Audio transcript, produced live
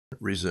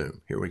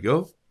resume. Here we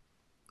go.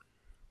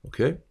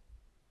 Okay.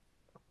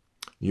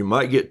 You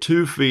might get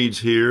two feeds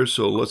here,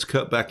 so let's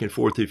cut back and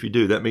forth if you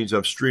do. That means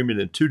I'm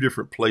streaming in two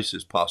different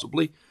places,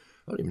 possibly.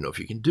 I don't even know if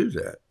you can do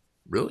that.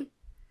 Really?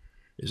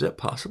 Is that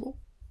possible?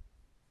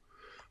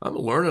 I'm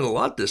learning a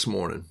lot this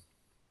morning.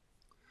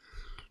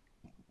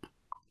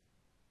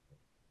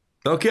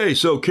 Okay,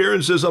 so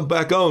Karen says I'm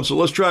back on, so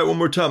let's try it one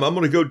more time. I'm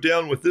going to go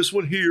down with this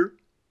one here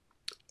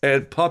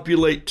and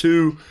populate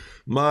to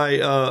my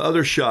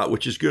other shot,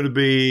 which is going to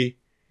be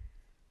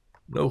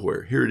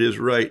nowhere. Here it is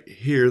right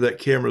here. That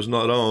camera's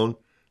not on.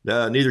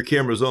 Neither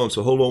camera's on,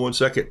 so hold on one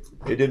second.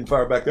 It didn't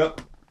fire back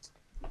up.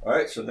 All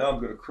right, so now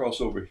I'm going to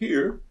cross over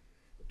here,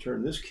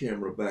 turn this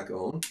camera back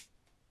on.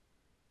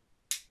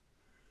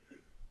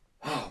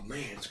 Oh,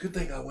 man, it's a good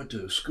thing I went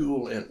to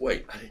school and,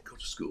 wait, I didn't go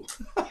to school.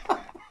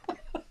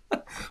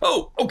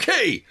 Oh,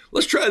 okay,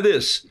 let's try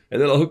this. And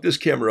then I'll hook this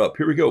camera up.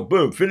 Here we go,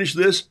 boom, finish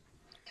this.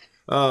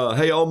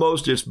 Hey,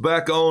 almost, it's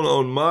back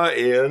on my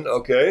end,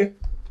 okay.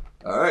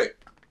 All right,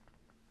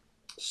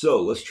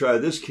 so let's try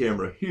this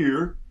camera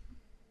here.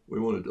 We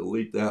want to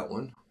delete that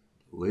one.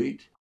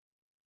 Delete.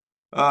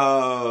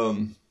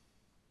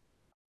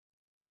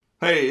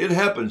 Hey, it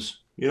happens.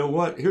 You know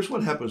what? Here's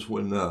what happens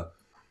when kind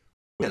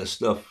of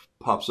stuff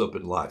pops up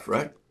in life,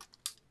 right?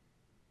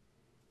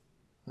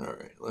 All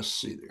right, let's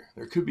see there.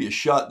 There could be a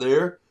shot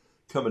there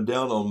coming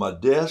down on my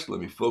desk. Let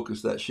me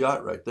focus that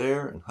shot right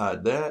there and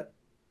hide that.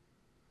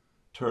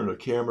 Turn the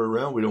camera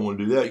around. We don't want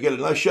to do that. You got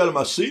a nice shot of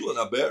my ceiling,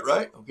 I bet,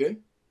 right? Okay.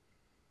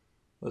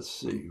 Let's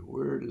see.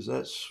 Where does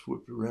that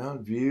swoop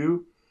around?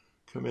 View.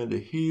 Come into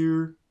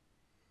here,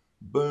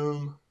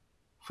 boom,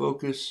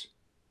 focus,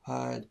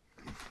 hide.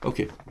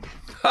 Okay,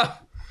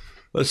 ha.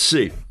 Let's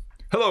see.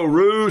 Hello,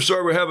 Roo.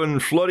 Sorry we're having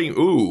flooding.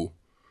 Ooh.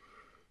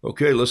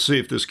 Okay, let's see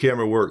if this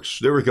camera works.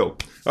 There we go.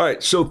 All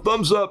right, so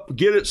thumbs up.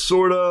 Get it,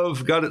 sort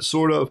of. Got it,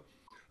 sort of.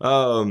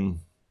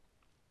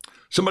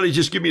 Somebody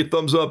just give me a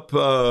thumbs up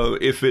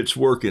if it's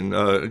working.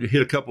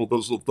 Hit a couple of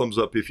those little thumbs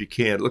up if you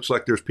can. It looks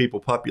like there's people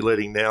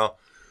populating now.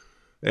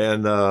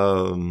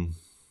 And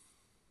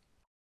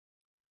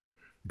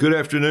good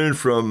afternoon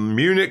from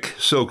Munich.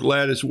 So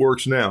glad it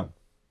works now.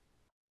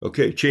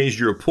 Okay, changed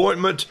your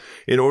appointment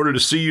in order to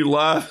see you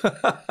live.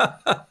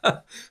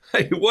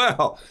 Hey,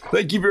 wow.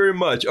 Thank you very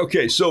much.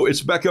 Okay, so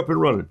it's back up and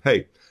running.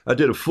 Hey, I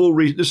did a full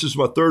this is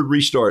my third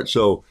restart,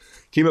 so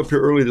came up here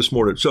early this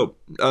morning. So,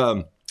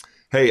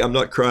 hey, I'm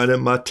not crying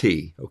in my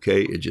tea,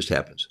 okay? It just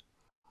happens.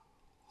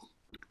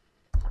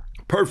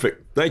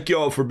 Perfect. Thank you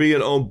all for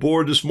being on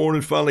board this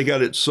morning. Finally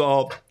got it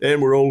solved,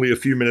 and we're only a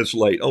few minutes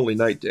late. Only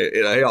night.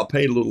 I'll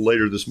paint a little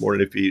later this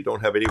morning. If you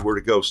don't have anywhere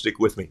to go, stick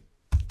with me.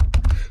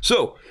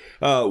 So,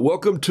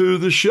 welcome to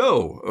the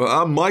show.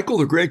 I'm Michael.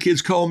 The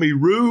grandkids call me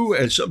Roo,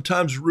 and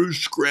sometimes Roo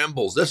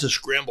scrambles. That's a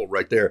scramble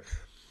right there.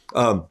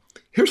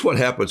 Here's what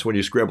happens when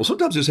you scramble.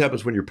 Sometimes this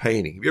happens when you're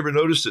painting. Have you ever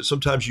noticed that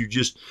sometimes you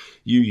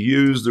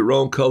use the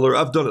wrong color?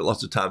 I've done it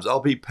lots of times. I'll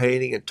be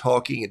painting and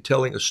talking and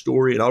telling a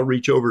story, and I'll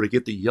reach over to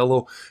get the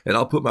yellow, and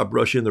I'll put my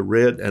brush in the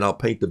red, and I'll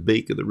paint the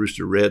beak of the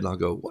rooster red, and I'll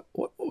go,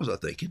 what was I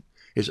thinking?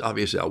 It's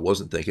obviously I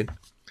wasn't thinking.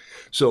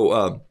 So,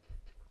 all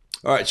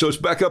right, so it's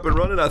back up and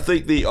running. I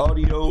think the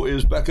audio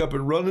is back up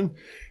and running,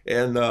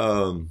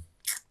 and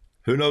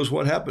who knows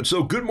what happened.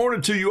 So good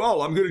morning to you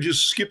all. I'm going to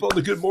just skip on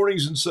the good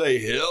mornings and say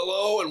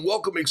hello and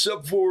welcome,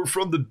 except for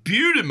from the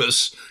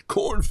beautimous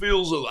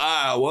cornfields of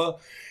Iowa.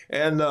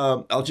 And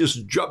I'll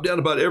just drop down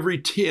about every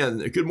 10.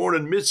 Good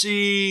morning,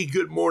 Mitzi.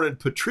 Good morning,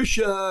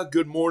 Patricia.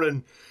 Good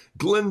morning,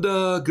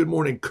 Glenda. Good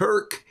morning,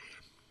 Kirk.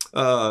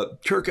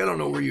 Kirk, I don't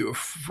know where you're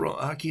from.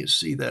 I can't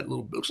see that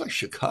little, it looks like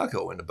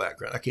Chicago in the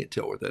background. I can't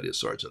tell what that is.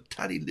 Sorry, it's a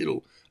tiny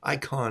little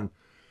icon.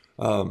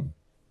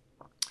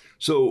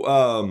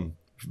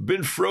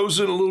 Been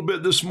frozen a little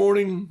bit this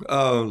morning.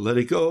 Let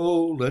it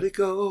go, let it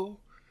go.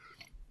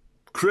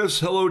 Chris,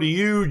 hello to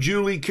you.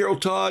 Julie, Carol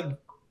Todd.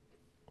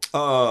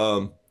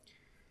 John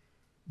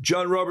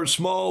Robert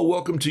Small,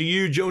 welcome to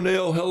you.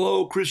 Jonelle,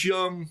 hello. Chris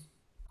Young.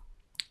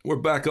 We're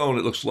back on,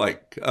 it looks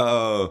like.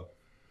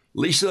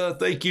 Lisa,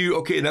 thank you.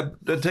 Okay,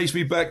 that takes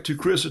me back to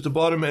Chris at the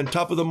bottom and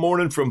top of the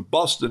morning from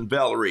Boston,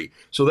 Valerie.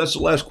 So that's the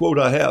last quote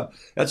I have.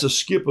 That's a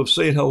skip of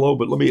saying hello,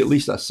 but at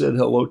least I said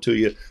hello to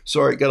you.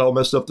 Sorry, it got all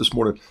messed up this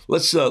morning.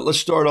 Let's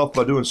start off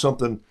by doing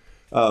something.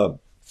 I'll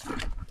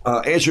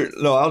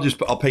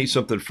paint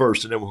something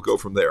first and then we'll go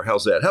from there.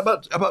 How's that? How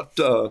about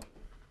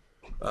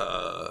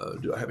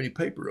do I have any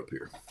paper up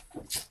here?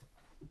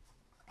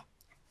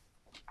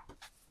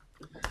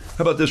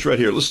 How about this right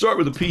here? Let's start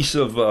with a piece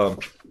of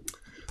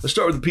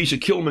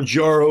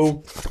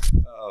Kilimanjaro.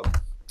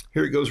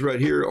 Here it goes right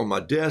here on my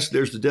desk.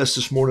 There's the desk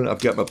this morning. I've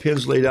got my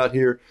pens laid out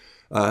here.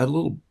 I had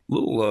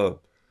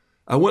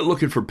I went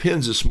looking for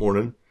pens this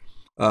morning.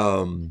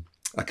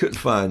 I couldn't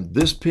find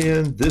this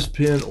pen,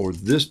 or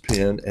this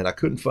pen, and I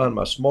couldn't find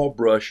my small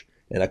brush,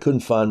 and I couldn't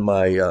find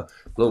my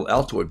little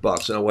Altoid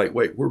box. And I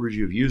wait, where would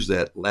you have used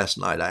that last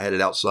night? I had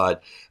it outside.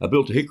 I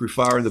built a hickory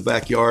fire in the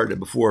backyard, and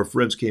before our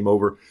friends came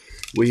over,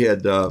 we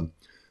had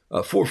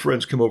 4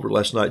 friends come over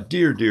last night,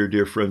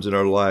 dear friends in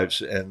our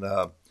lives, and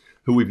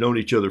who we've known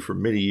each other for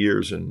many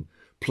years and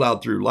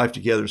plowed through life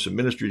together and some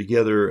ministry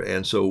together.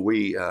 And so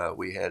we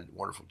had a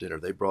wonderful dinner.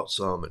 They brought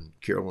some, and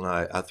Carol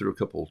and I threw a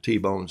couple of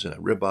T-bones and a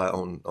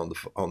ribeye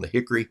on the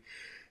hickory,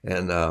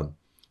 and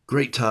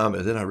great time.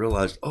 And then I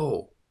realized,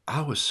 oh,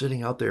 I was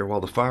sitting out there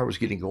while the fire was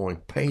getting going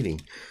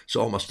painting.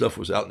 So all my stuff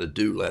was out in the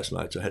dew last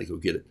night, so I had to go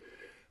get it.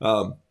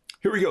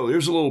 Here we go.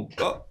 There's a little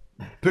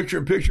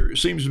picture-in-picture. It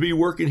seems to be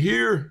working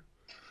here.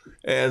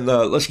 And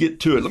let's get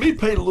to it. Let me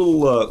paint a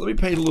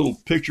little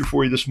picture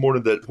for you this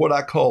morning, that what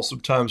I call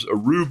sometimes a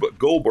Rube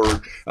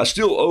Goldberg. I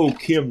still owe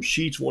Kim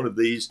Sheets one of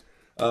these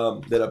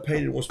that I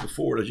painted once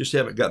before, and I just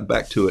haven't gotten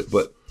back to it.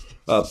 But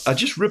I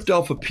just ripped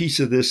off a piece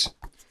of this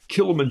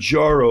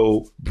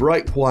Kilimanjaro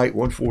bright white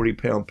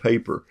 140-pound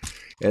paper,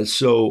 and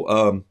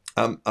so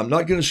I'm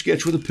not going to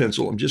sketch with a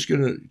pencil. I'm just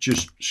going to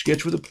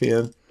sketch with a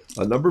pen,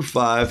 a number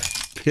 5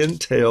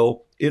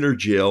 Pentel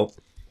Intergel,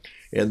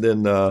 and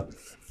then.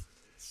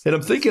 And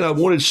I'm thinking I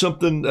wanted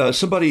something.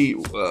 Somebody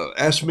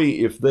asked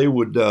me if I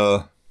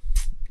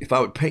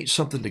would paint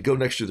something to go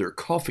next to their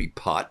coffee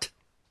pot.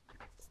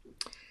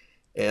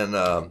 And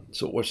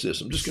so watch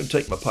this. I'm just going to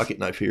take my pocket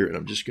knife here, and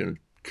I'm just going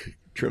to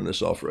trim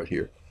this off right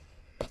here.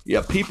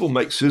 Yeah, people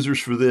make scissors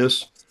for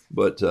this,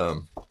 but I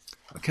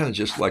kind of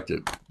just like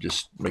to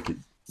just make it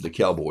the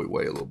cowboy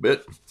way a little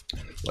bit,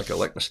 like I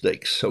like my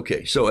steaks.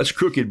 Okay, so that's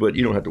crooked, but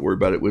you don't have to worry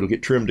about it. It'll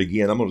get trimmed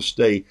again. I'm going to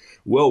stay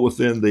well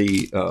within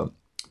the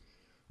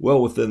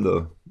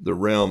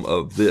realm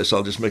of this.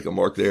 I'll just make a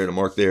mark there and a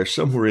mark there,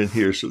 somewhere in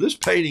here. So this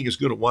painting is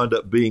going to wind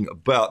up being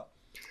about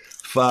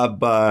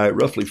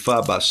roughly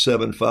 5 by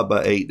 7, 5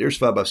 by 8. There's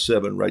 5 by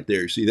 7 right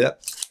there. You see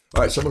that?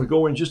 All right, so I'm going to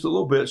go in just a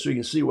little bit so you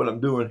can see what I'm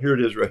doing. Here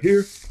it is right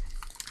here.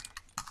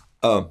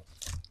 So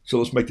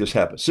let's make this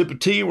happen. Sip of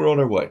tea, we're on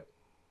our way.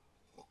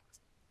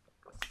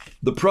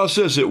 The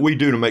process that we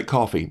do to make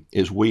coffee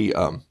is we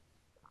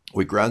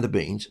grind the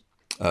beans.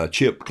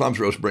 Chip, Climbs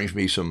Roast, brings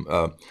me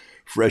some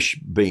fresh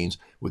beans.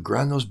 We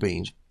grind those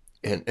beans,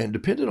 and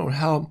depending on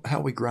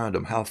how we grind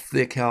them, how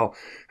thick, how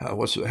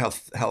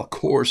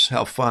coarse,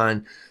 how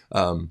fine.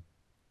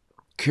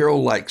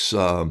 Carol likes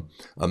a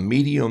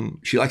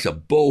medium. She likes a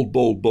bold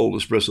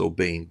espresso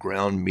bean,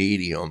 ground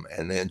medium,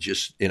 and then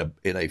just in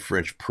a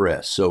French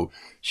press. So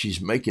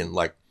she's making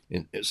like.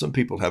 And some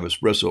people have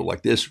espresso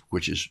like this,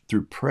 which is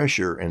through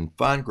pressure and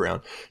fine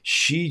ground.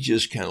 She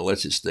just kind of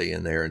lets it stay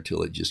in there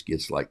until it just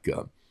gets like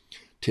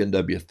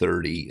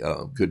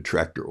 10W30 good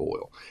tractor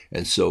oil.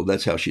 And so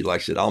that's how she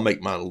likes it. I'll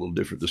make mine a little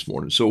different this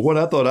morning. So what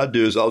I thought I'd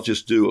do is I'll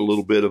just do a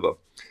little bit of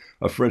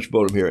a French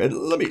bottom here. And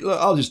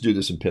I'll just do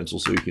this in pencil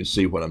so you can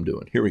see what I'm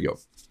doing. Here we go.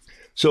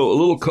 So a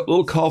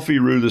little coffee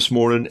roux this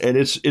morning, and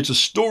it's a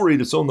story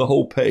that's on the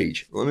whole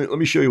page. Let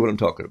me show you what I'm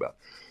talking about.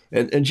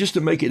 And just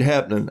to make it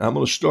happen, I'm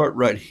going to start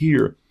right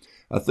here,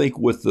 I think,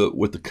 with the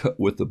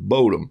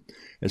Bodum.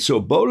 And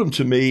so Bodum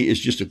to me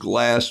is just a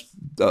glass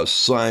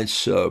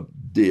science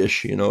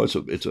dish. You know, it's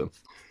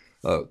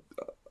a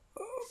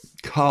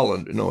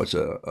colander. No, it's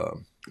a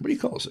what do you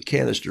call it? It's a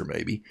canister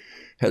maybe.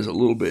 Has a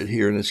little bit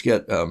here, and it's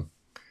got a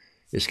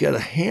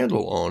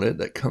handle on it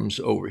that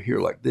comes over here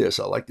like this.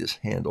 I like this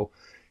handle.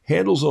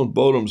 Handles on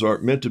Bodums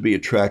aren't meant to be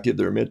attractive.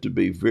 They're meant to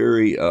be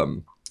very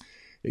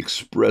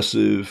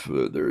expressive.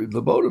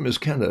 The Bodum is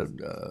kind of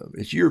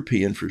it's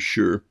European for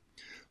sure. A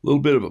little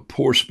bit of a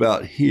pour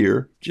spout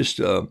here, just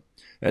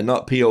and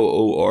not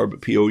P-O-O-R,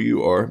 but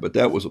P-O-U-R. But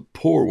that was a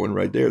pour one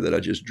right there that I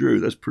just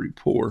drew. That's pretty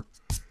poor.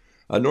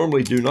 I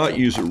normally do not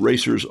use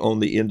erasers on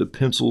the end of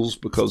pencils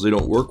because they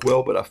don't work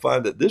well. But I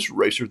find that this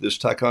eraser, this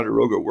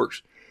Ticonderoga,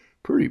 works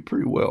pretty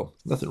well.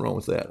 Nothing wrong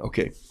with that.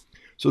 Okay.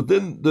 So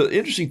then the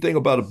interesting thing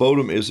about a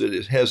Bodum is that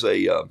it has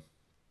a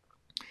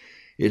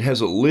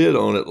lid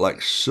on it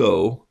like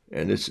so,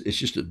 and it's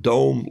just a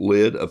dome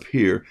lid up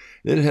here.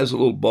 Then it has a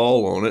little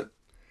ball on it.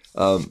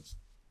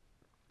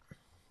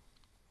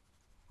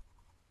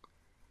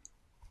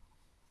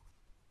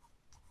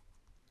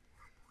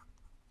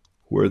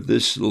 Where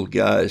this little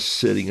guy is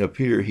sitting up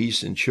here,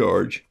 he's in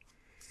charge.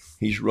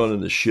 He's running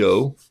the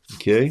show.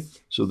 Okay,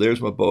 so there's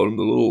my Bodum.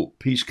 The little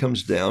piece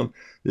comes down.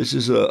 This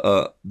is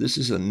a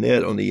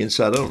net on the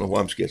inside. I don't know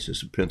why I'm sketching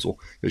this with pencil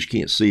because you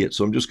can't see it.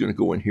 So I'm just going to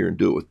go in here and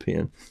do it with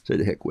pen. Say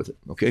the heck with it.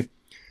 Okay,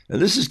 and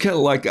this is kind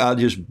of like I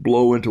just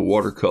blow into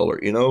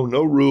watercolor. You know,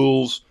 no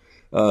rules.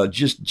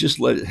 Just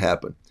let it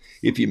happen.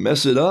 If you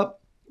mess it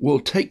up, we'll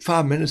take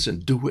 5 minutes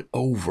and do it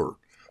over.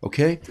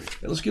 Okay,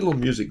 and let's get a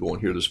little music going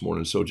here this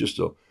morning. So just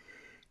to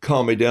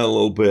calm me down a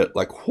little bit,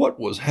 like what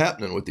was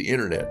happening with the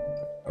internet?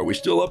 Are we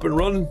still up and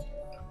running?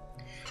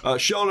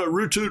 Shauna,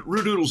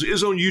 Roodoodles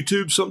is on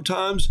YouTube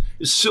sometimes.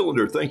 It's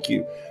Cylinder, thank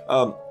you.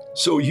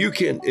 So you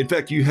can, in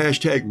fact, you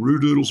hashtag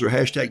Roodoodles or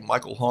hashtag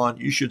Michael Hahn.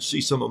 You should see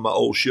some of my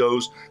old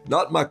shows.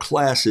 Not my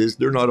classes,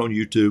 they're not on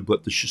YouTube,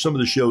 but some of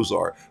the shows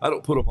are. I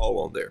don't put them all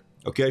on there,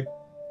 okay?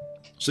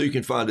 So you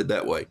can find it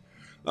that way.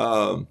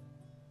 I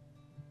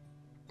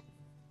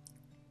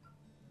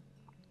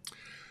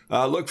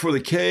looked for the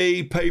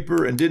K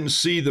paper and didn't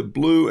see the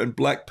blue and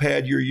black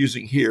pad you're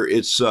using here.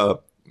 It's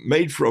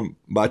made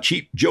by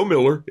Cheap Joe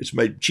Miller. It's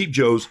made Cheap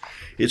Joe's.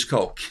 It's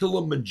called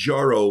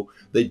Kilimanjaro.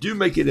 They do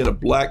make it in a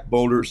black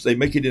boner. They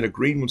make it in a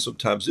green one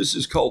sometimes. This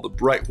is called the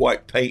Bright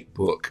White Paint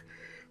Book.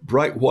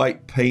 Bright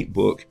White Paint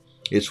Book.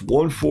 It's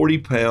 140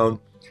 pound.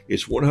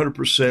 It's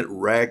 100%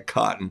 rag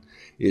cotton.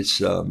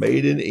 It's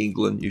made in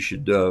England. You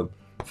should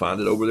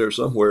find it over there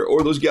somewhere,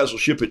 or those guys will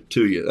ship it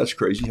to you. That's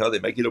crazy how they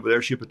make it over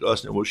there, ship it to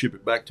us, and we'll ship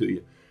it back to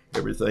you.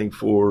 Everything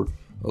for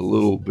a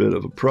little bit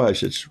of a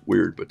price. It's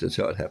weird, but that's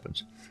how it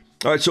happens.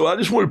 All right, so I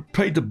just want to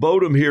paint the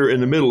Bodum here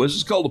in the middle. This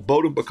is called a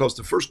Bodum because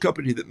the first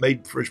company that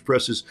made French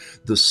presses,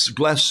 the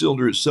glass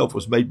cylinder itself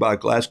was made by a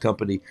glass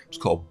company. It's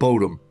called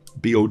Bodum,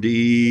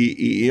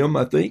 B-O-D-E-M,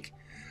 I think.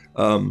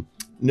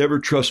 Never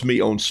trust me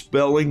on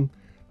spelling.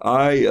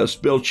 I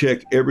spell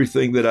check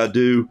everything that I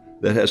do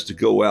that has to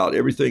go out.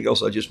 Everything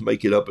else, I just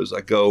make it up as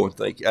I go and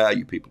think,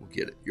 you people will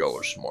get it. Y'all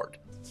are smart.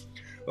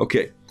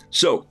 Okay,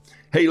 so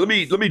hey, let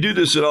me do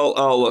this, and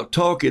I'll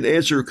talk and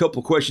answer a couple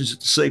of questions at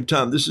the same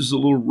time. This is a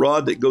little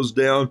rod that goes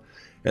down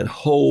and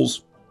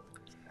holds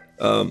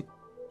a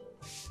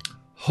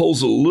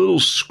little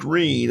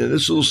screen, and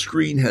this little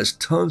screen has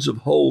tons of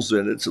holes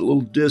in it. It's a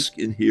little disc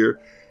in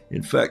here.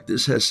 In fact,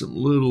 this has some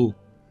little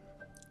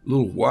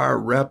wire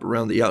wrap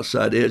around the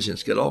outside edge, and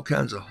it's got all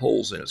kinds of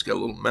holes in it. It's got a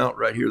little mount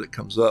right here that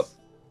comes up,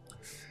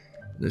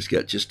 and it's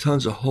got just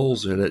tons of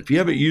holes in it. If you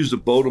haven't used a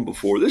Bodum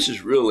before, this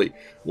is really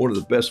one of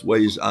the best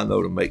ways I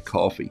know to make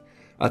coffee.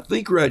 I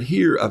think right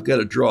here I've got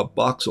to draw a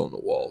box on the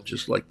wall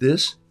just like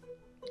this,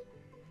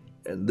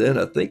 and then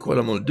I think what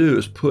I'm going to do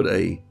is put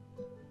a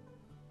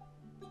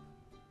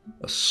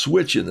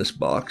switch in this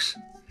box,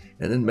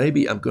 and then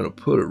maybe I'm going to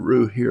put a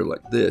Roo here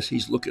like this.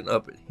 He's looking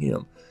up at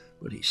him,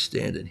 but he's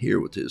standing here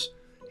with his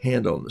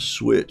hand on the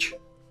switch.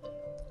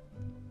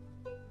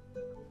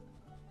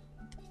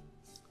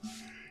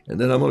 And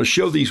then I'm going to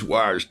show these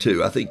wires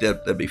too. I think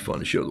that'd be fun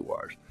to show the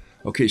wires.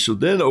 Okay, so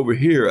then over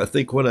here, I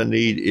think what I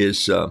need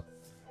is I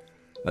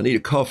need a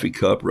coffee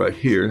cup right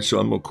here. And so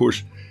I'm, of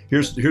course,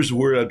 here's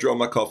where I draw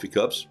my coffee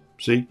cups.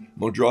 See, I'm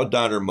going to draw a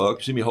diner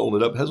mug. See me holding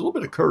it up. It has a little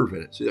bit of curve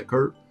in it. See that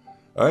curve?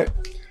 All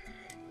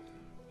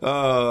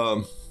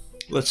right.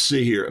 Let's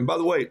see here. And by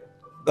the way,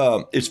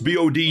 it's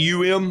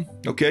B-O-D-U-M.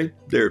 Okay,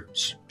 there.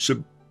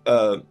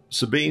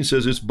 Sabine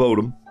says it's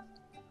Bodum.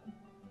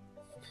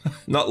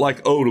 Not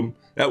like Odom.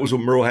 That was a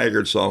Merle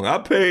Haggard song. I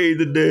paid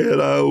the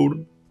debt I owed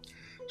him.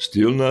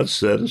 Still not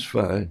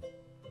satisfied.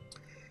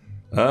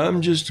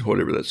 I'm just,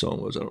 whatever that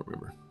song was, I don't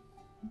remember.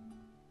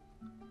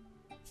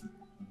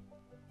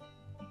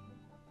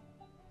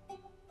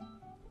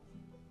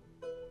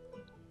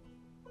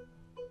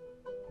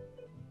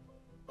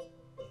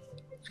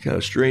 It's kind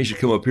of strange to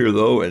come up here,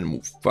 though,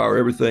 and fire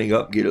everything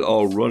up, get it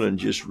all running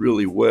just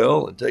really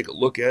well, and take a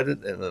look at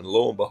it, and then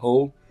lo and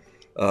behold,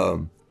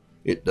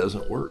 it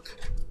doesn't work.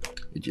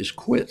 It just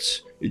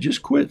quits. It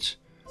just quits.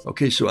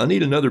 Okay, so I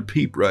need another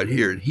peep right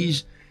here, and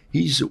he's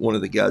one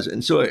of the guys,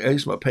 and so I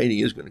guess my painting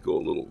is going to go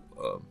a little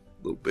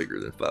bigger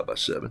than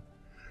 5x7.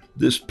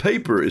 This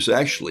paper is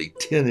actually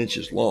 10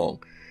 inches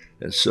long,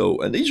 and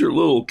these are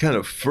little kind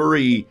of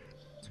furry.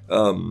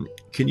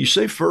 Can you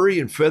say furry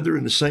and feather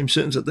in the same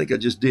sentence? I think I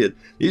just did.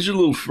 These are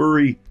little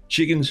furry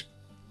chickens.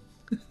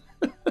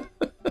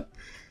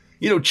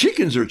 You know,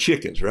 chickens are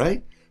chickens,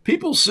 right?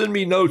 People send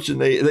me notes and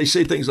they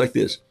say things like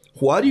this.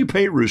 Why do you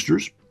paint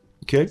roosters?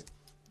 Okay.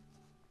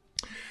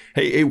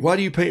 Hey, why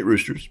do you paint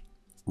roosters?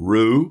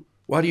 Roo,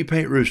 why do you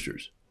paint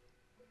roosters?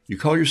 You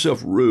call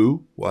yourself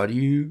Roo. Why do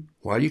you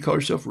call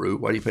yourself Roo?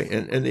 Why do you paint?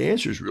 And the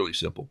answer is really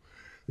simple.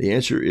 The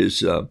answer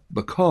is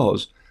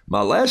because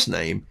my last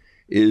name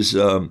is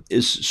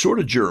sort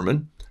of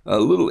German, a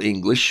little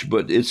English,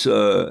 but it's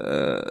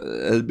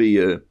it'd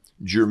be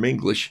German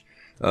English.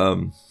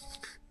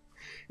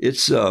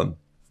 It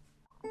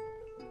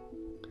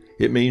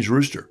means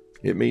rooster.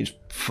 It means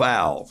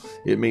fowl.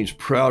 It means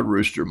proud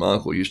rooster, my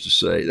uncle used to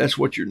say. That's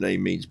what your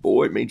name means,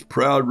 boy. It means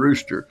proud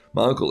rooster.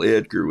 My Uncle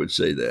Edgar would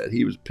say that.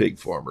 He was a pig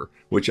farmer,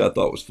 which I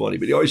thought was funny.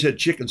 But he always had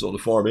chickens on the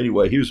farm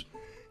anyway. He was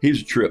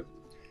a trip.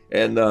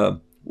 And I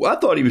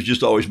thought he was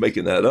just always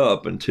making that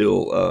up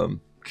until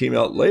came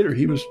out later.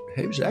 He was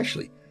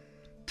actually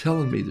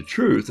telling me the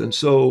truth. And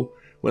so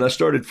when I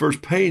started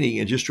first painting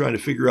and just trying to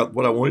figure out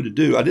what I wanted to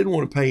do, I didn't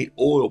want to paint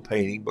oil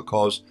painting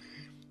because,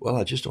 well,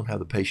 I just don't have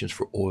the patience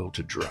for oil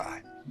to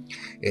dry.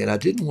 And I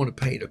didn't want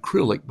to paint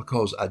acrylic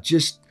because I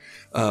just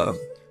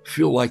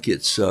feel like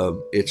it's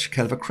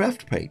kind of a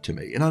craft paint to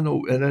me. And I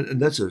know, and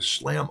that's a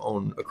slam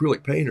on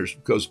acrylic painters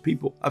because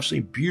I've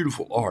seen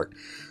beautiful art,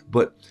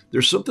 but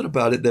there's something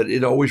about it that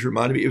it always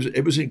reminded me.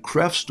 It was in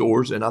craft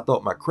stores, and I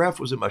thought my craft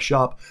was in my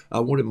shop. I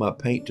wanted my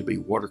paint to be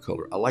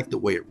watercolor. I liked the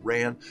way it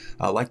ran.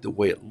 I liked the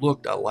way it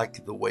looked. I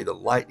liked the way the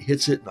light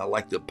hits it, and I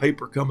liked the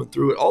paper coming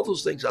through it. All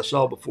those things I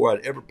saw before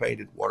I'd ever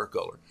painted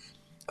watercolor.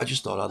 I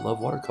just thought I love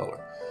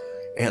watercolor.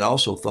 And I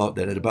also thought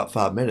that in about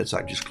 5 minutes,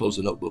 I could just close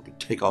the notebook and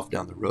take off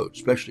down the road,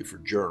 especially for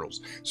journals.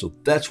 So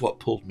that's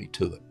what pulled me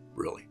to it,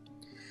 really.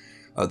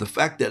 the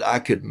fact that I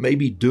could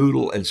maybe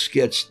doodle and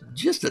sketch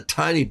just a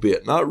tiny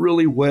bit, not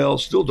really well,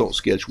 still don't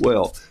sketch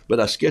well, but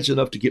I sketch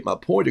enough to get my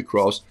point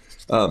across,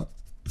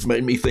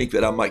 made me think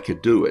that I might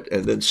could do it.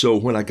 And then so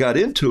when I got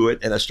into it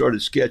and I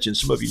started sketching,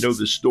 some of you know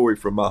this story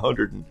from my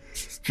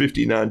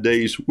 159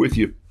 days with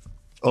you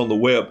on the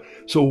web.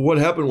 So what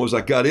happened was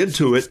I got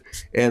into it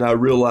and I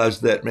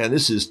realized that, man,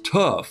 this is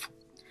tough.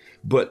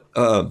 But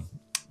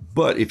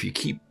if you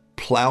keep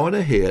plowing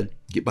ahead,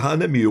 get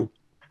behind the mule,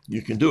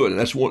 you can do it. And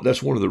that's one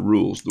of the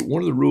rules.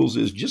 One of the rules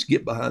is just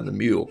get behind the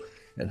mule.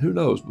 And who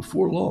knows,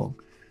 before long,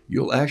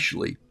 you'll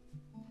actually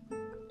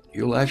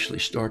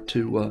start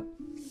to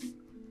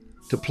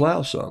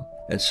plow some.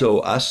 And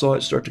so I saw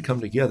it start to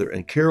come together.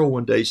 And Carol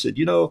one day said,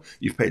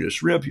 you've painted a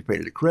shrimp, you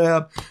painted a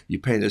crab, you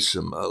painted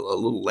some a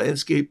little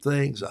landscape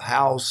things, a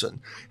house and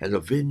a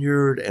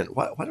vineyard. And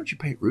why don't you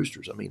paint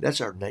roosters? I mean,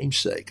 that's our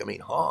namesake. I mean,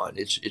 Han,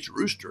 it's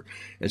rooster.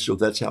 And so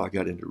that's how I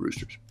got into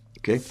roosters.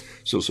 Okay,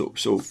 so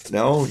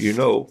now you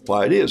know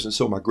why it is. And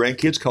so my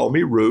grandkids call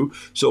me Roo.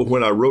 So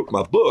when I wrote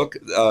my book,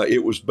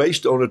 it was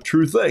based on a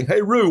true thing.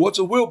 Hey, Roo, what's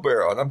a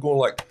wheelbarrow? And I'm going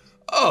like,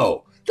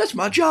 oh, that's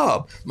my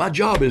job. My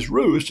job as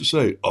Roo is to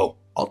say, oh,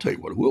 I'll tell you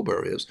what a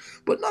wheelbarrow is,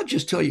 but not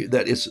just tell you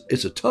that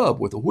it's a tub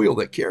with a wheel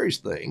that carries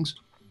things.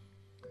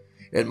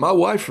 And my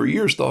wife for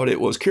years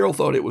Carol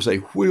thought it was a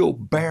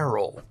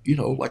wheelbarrow,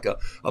 like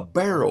a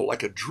barrel,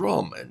 like a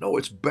drum. And no,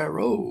 it's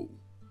barrow,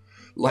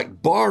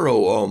 like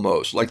borrow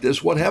almost, like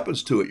this. What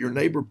happens to it? Your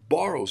neighbor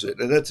borrows it.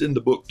 And that's in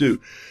the book too.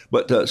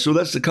 But so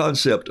that's the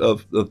concept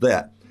of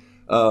that.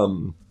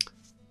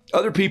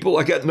 Other people,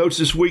 I got notes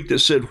this week that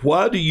said,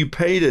 why do you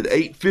paint at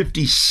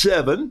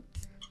 8:57?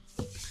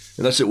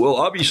 And I said, well,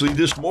 obviously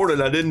this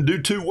morning I didn't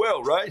do too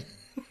well, right?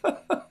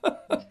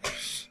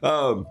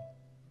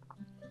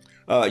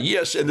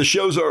 Yes, and the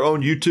shows are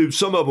on YouTube.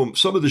 Some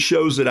of the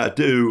shows that I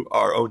do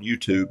are on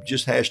YouTube.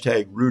 Just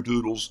hashtag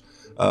Roodoodles,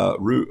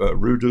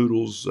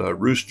 Roodoodles,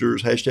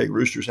 Roosters, hashtag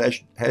Roosters,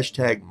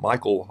 hashtag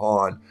Michael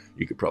Hahn.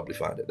 You could probably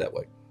find it that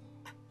way.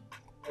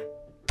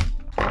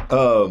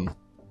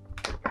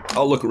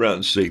 I'll look around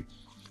and see.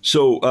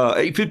 So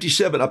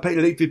 8:57, I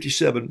painted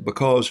 8:57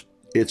 because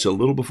it's a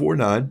little before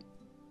 9.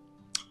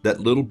 That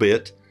little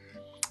bit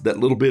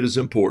is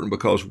important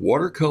because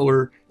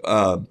watercolor,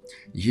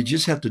 you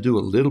just have to do a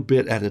little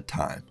bit at a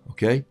time,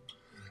 okay?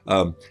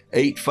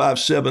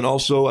 8:57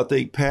 also, I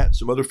think Pat,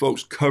 some other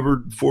folks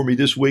covered for me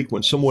this week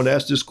when someone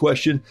asked this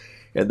question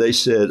and they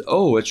said,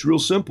 oh, it's real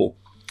simple.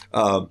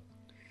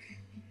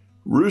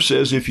 Rue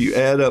says if you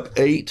add up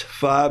 8,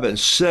 5, and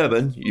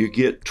 7, you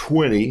get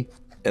 20.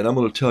 And I'm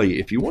going to tell you,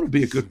 if you want to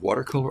be a good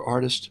watercolor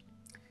artist,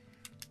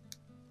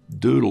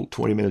 doodle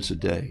 20 minutes a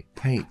day,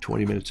 paint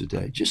 20 minutes a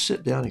day. Just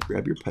sit down and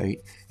grab your paint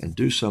and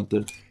do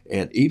something.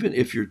 And even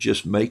if you're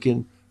just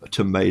making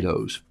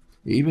tomatoes,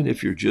 even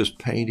if you're just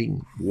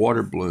painting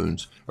water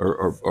balloons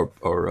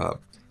or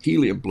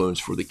helium balloons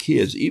for the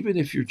kids, even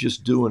if you're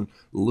just doing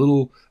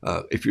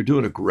if you're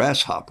doing a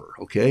grasshopper,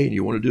 okay, and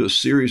you want to do a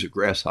series of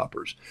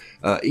grasshoppers,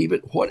 even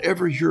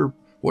whatever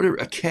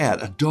a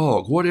cat, a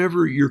dog,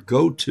 whatever your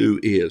go-to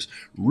is.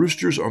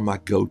 Roosters are my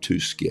go-to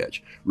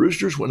sketch.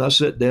 Roosters, when I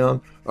sit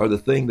down, are the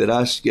thing that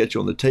I sketch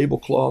on the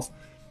tablecloth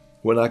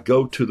when I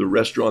go to the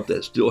restaurant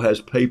that still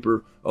has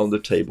paper on the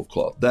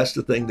tablecloth. That's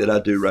the thing that I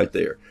do right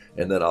there.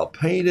 And then I'll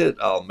paint it.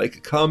 I'll make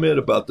a comment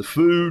about the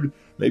food.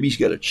 Maybe he's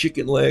got a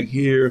chicken leg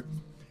here,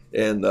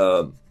 and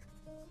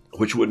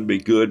which wouldn't be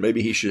good.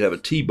 Maybe he should have a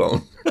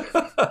T-bone.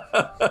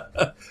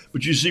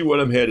 But you see what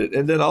I'm headed.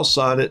 And then I'll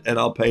sign it and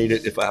I'll paint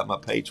it if I have my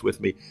paints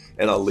with me,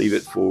 and I'll leave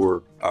it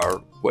for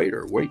our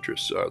waiter,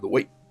 waitress, the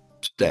wait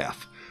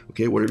staff,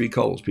 okay, whatever you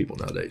call those people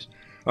nowadays.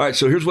 All right,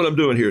 so here's what I'm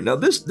doing here. Now,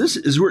 this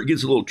is where it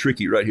gets a little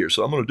tricky right here.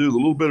 So I'm going to do a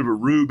little bit of a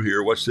rube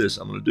here. Watch this.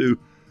 I'm going to do...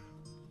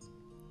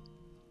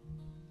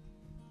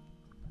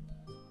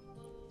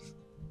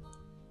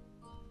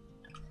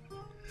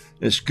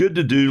 It's good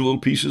to do little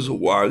pieces of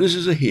wire. This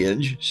is a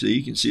hinge. See,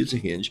 you can see it's a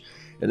hinge.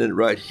 And then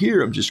right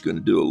here, I'm just going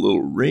to do a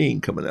little ring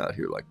coming out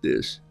here like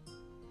this.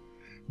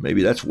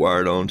 Maybe that's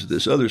wired on to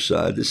this other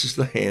side. This is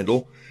the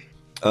handle.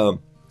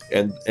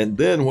 And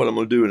then what I'm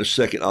going to do in a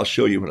second, I'll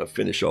show you when I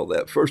finish all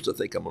that. First, I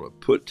think I'm going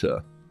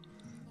to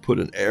put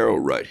an arrow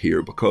right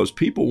here because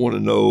people want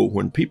to know,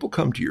 when people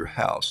come to your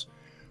house,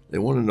 they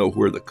want to know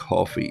where the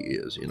coffee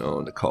is, and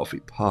the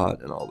coffee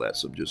pot and all that.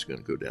 So I'm just going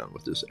to go down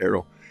with this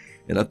arrow.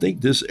 And I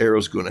think this arrow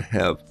is going to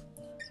have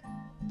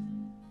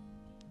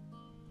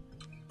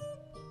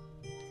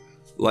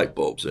light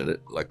bulbs in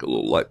it, like a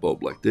little light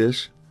bulb like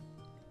this.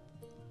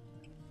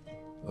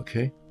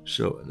 Okay,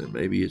 so, and then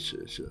maybe it's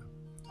a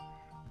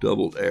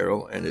doubled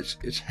arrow, and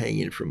it's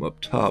hanging from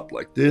up top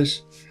like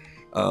this.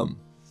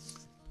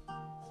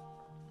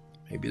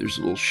 Maybe there's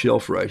a little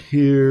shelf right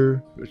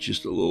here. It's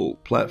just a little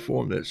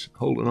platform that's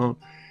holding on.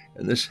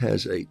 And this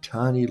has a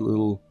tiny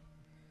little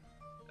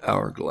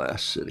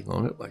hourglass sitting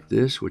on it like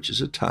this, which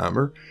is a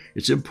timer.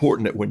 It's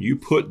important that when you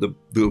put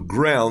the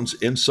grounds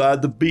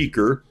inside the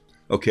beaker,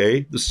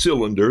 okay, the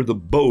cylinder, the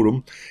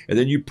bottom, and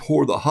then you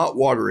pour the hot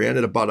water in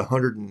at about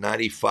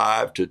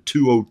 195 to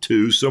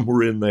 202,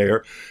 somewhere in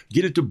there.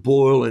 Get it to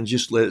boil and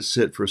just let it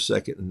sit for a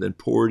second and then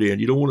pour it in.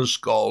 You don't want to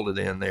scald it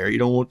in there. You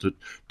don't want the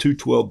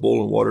 212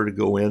 boiling water to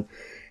go in.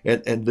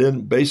 And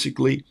then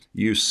basically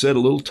you set a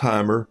little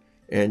timer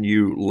and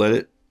you let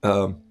it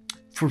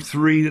for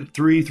three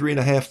and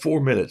a half,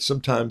 4 minutes.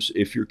 Sometimes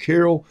if you're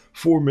Carol,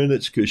 4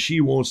 minutes, because she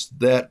wants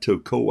that to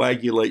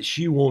coagulate.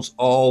 She wants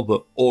all the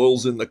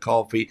oils in the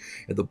coffee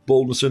and the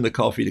boldness in the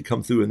coffee to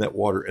come through in that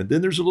water. And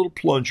then there's a little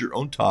plunger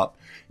on top.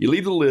 You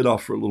leave the lid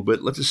off for a little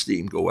bit, let the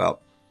steam go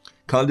out,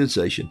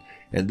 condensation,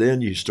 and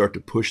then you start to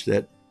push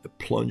the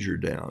plunger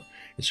down.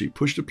 And so you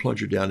push the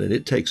plunger down, and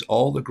it takes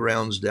all the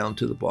grounds down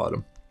to the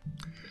bottom.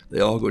 They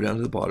all go down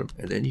to the bottom,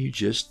 and then you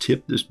just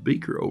tip this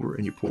beaker over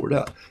and you pour it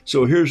out.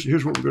 So here's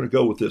where we're going to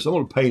go with this. I'm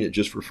going to paint it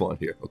just for fun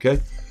here,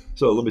 okay?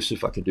 So let me see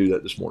if I can do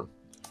that this morning.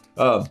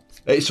 So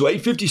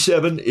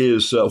 8:57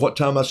 is what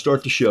time I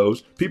start the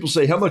shows. People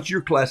say, how much your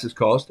classes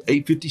cost?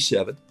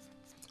 $8.57.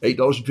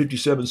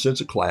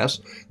 $8.57 a class.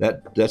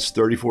 That's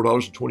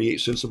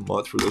 $34.28 a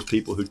month for those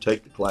people who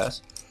take the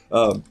class.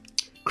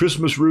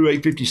 Christmas Roo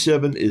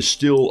 857 is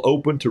still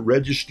open to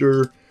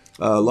register.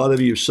 A lot of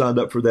you have signed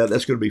up for that.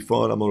 That's going to be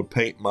fun. I'm going to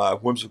paint my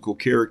whimsical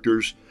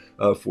characters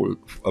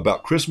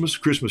about Christmas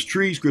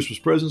trees, Christmas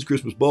presents,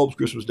 Christmas bulbs,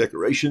 Christmas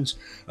decorations.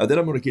 Then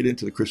I'm going to get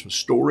into the Christmas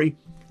story,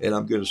 and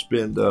I'm going to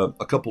spend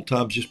a couple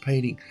times just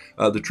painting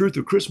the truth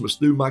of Christmas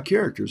through my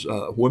characters,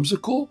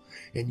 whimsical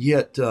and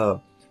yet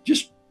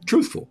just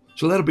truthful.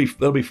 So that'll be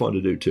fun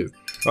to do too.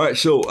 All right,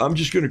 so I'm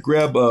just going to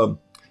grab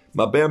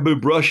my bamboo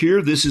brush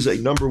here. This is a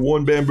number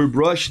 1 bamboo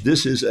brush.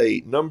 This is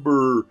a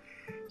number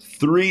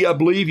 3, I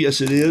believe.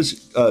 Yes, it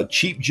is.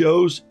 Cheap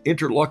Joe's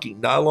interlocking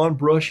nylon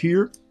brush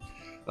here.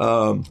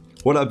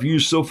 What I've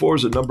used so far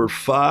is a number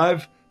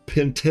 5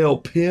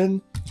 Pentel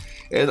pen.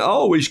 And I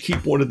always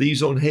keep one of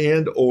these on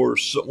hand, or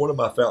one of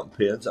my fountain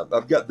pens.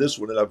 I've got this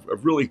one, and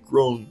I've really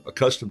grown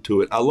accustomed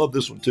to it. I love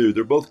this one too.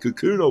 They're both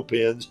Kakuno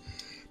pens.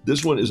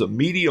 This one is a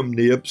medium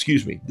nib.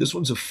 Excuse me. This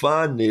one's a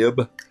fine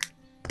nib,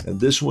 and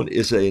this one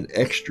is an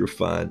extra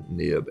fine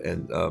nib.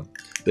 And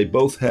they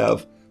both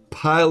have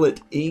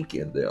Pilot ink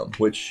in them,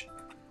 which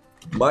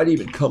might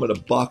even come in a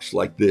box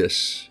like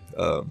this,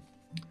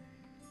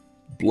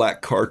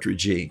 black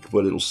cartridge ink,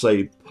 but it'll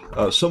say,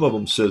 some of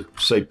them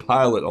say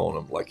Pilot on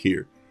them, like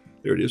here.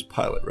 There it is,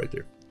 Pilot right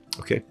there.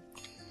 Okay.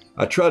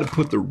 I try to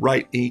put the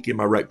right ink in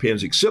my right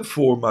pens, except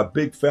for my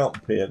big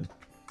fountain pen,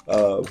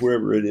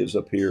 wherever it is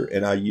up here,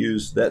 and I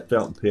use that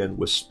fountain pen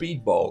with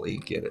Speedball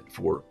ink in it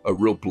for a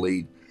real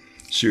bleed,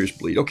 serious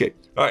bleed. Okay,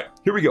 all right,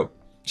 here we go.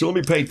 So let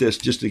me paint this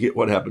just to get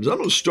what happens. I'm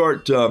going to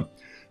start.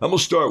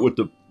 With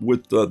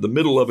the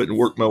middle of it and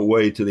work my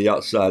way to the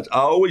outsides. I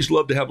always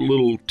love to have a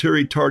little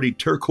Terry Tardy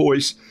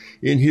turquoise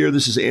in here.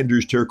 This is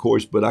Andrew's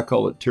turquoise, but I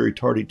call it Terry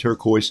Tardy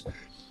turquoise.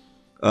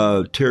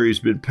 Terry's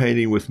been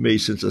painting with me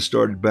since I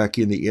started back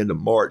in the end of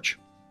March.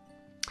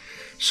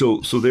 So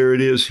there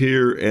it is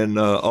here, and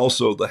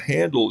also the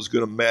handle is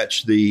going to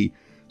match the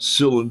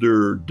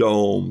cylinder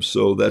dome.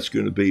 So that's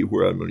going to be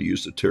where I'm going to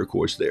use the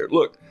turquoise there.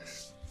 Look.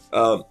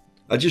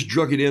 I just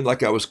drug it in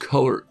like I was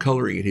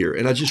coloring it here.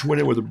 And I just went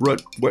in with a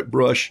wet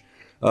brush.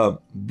 I'm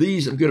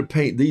going to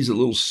paint these a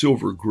little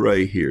silver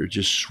gray here.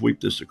 Just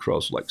sweep this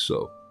across like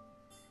so.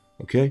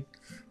 Okay?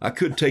 I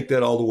could take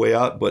that all the way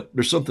out, but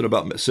there's something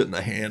about setting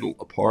the handle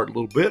apart a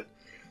little bit.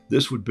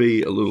 This would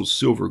be a little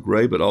silver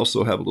gray, but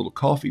also have a little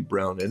coffee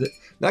brown in it.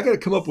 Now I got to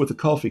come up with a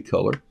coffee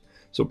color.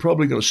 So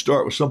probably going to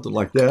start with something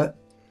like that.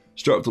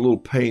 Start with a little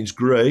Payne's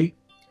gray.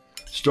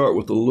 Start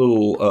with a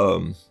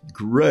little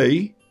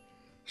gray.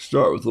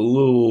 Start with a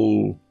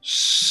little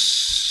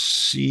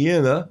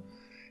sienna,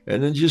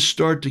 and then just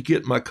start to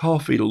get my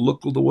coffee to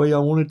look the way I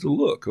want it to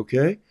look,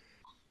 okay?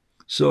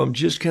 So I'm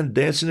just kind of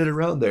dancing it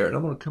around there, and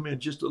I'm going to come in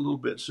just a little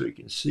bit so you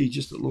can see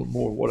just a little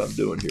more of what I'm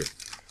doing here.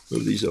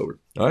 Move these over.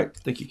 All right, I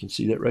think you can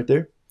see that right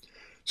there.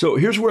 So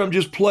here's where I'm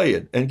just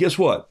playing, and guess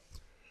what?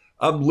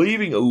 I'm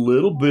leaving a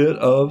little bit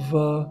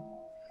of...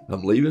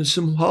 I'm leaving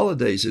some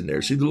holidays in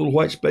there. See the little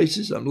white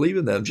spaces? I'm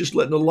leaving that. I'm just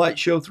letting the light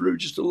show through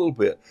just a little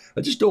bit.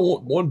 I just don't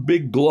want one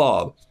big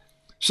glob.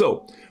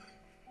 So,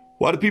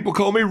 why do people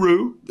call me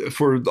Roo?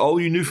 For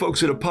all you new folks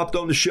that have popped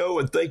on the show,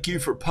 and thank you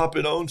for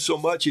popping on so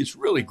much. It's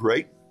really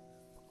great.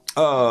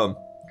 And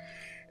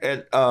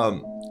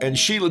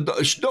Sheila,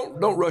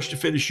 don't rush to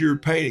finish your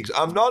paintings.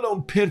 I'm not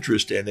on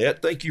Pinterest,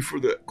 Annette. Thank you for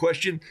the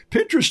question.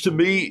 Pinterest to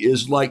me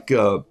is like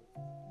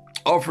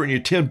offering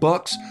you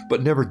 $10,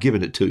 but never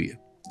giving it to you.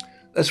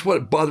 That's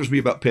what bothers me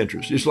about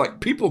Pinterest. It's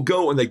like people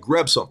go and they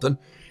grab something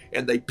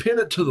and they pin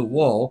it to the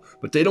wall,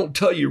 but they don't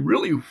tell you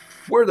really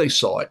where they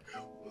saw it,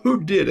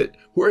 who did it,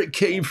 where it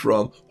came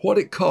from, what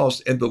it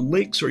cost, and the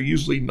links are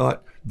usually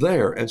not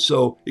there. And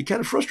so it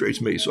kind of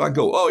frustrates me. So I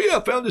go, oh yeah,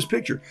 I found this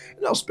picture.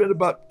 And I'll spend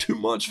about 2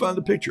 months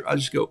finding the picture. I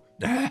just go,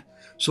 nah.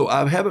 So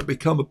I haven't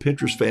become a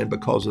Pinterest fan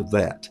because of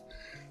that.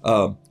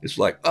 It's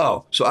like,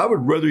 oh, so I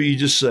would rather you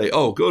just say,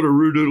 oh, go to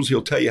Roodoodles.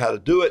 He'll tell you how to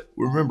do it.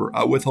 Remember,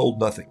 I withhold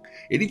nothing.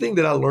 Anything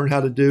that I learn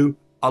how to do,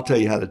 I'll tell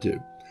you how to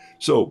do.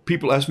 So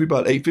people ask me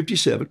about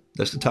 8:57.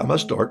 That's the time I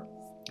start.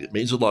 It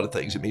means a lot of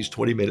things. It means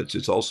 20 minutes.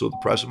 It's also the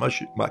price of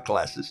my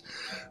classes.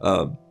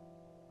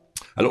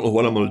 I don't know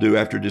what I'm going to do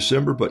after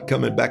December, but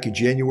coming back in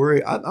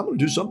January, I'm going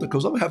to do something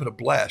because I'm having a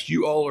blast.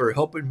 You all are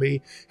helping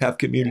me have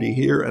community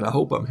here, and I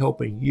hope I'm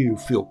helping you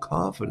feel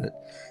confident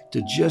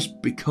to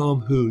just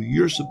become who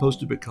you're supposed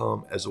to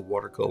become as a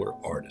watercolor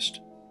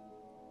artist.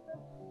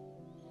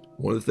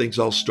 One of the things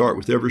I'll start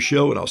with every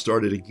show, and I'll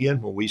start it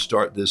again when we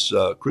start this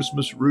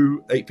Christmas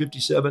Rue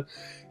 857,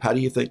 how do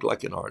you think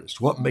like an artist?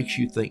 What makes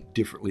you think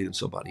differently than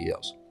somebody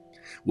else?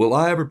 Will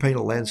I ever paint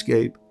a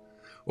landscape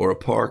or a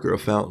park or a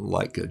fountain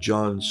like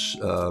John's,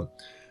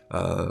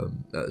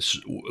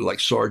 like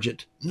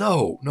Sargent?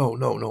 No,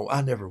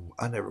 I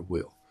never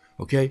will.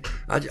 Okay,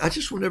 I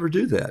just will never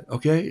do that.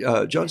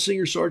 Okay, John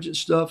Singer Sargent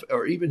stuff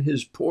or even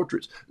his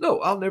portraits. No,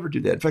 I'll never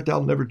do that. In fact,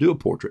 I'll never do a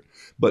portrait,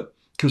 but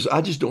because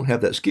I just don't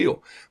have that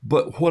skill.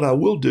 But what I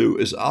will do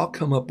is I'll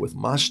come up with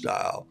my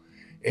style,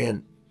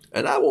 and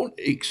I won't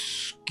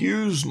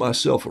excuse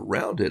myself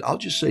around it. I'll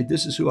just say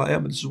this is who I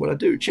am and this is what I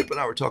do. Chip and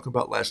I were talking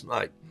about last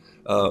night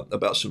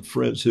about some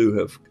friends who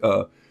have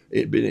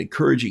been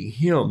encouraging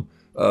him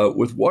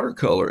with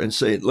watercolor and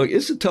saying, look,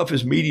 it's the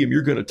toughest medium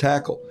you're going to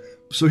tackle.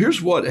 So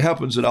here's what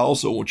happens that I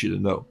also want you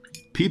to know.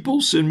 People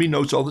send me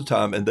notes all the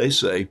time, and they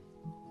say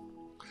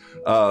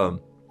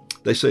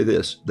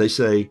this. They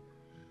say,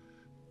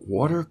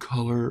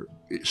 watercolor,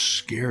 it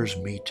scares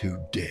me to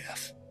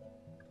death.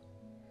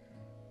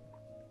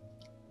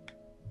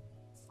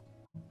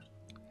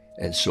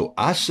 And so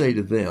I say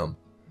to them,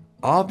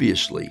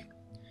 obviously,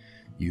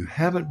 you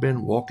haven't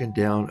been walking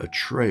down a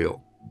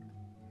trail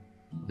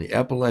in the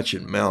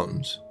Appalachian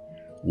Mountains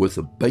with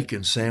a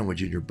bacon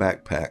sandwich in your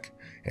backpack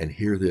and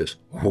hear this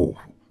whoa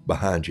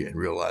behind you and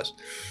realize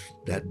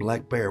that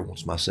black bear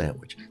wants my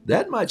sandwich.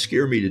 That might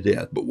scare me to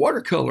death, but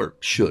watercolor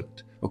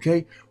shouldn't.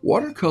 Okay?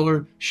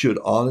 Watercolor should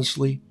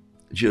honestly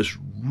just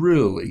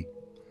really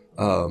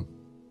have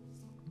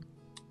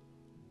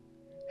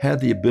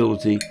the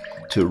ability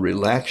to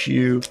relax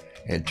you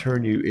and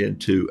turn you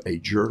into a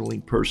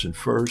journaling person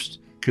first.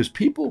 Because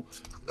people,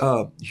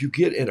 you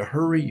get in a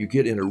hurry, you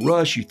get in a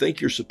rush, you think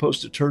you're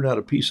supposed to turn out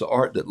a piece of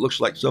art that looks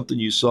like something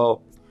you saw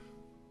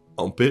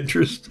on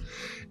Pinterest.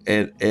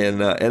 And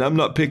I'm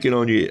not picking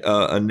on you,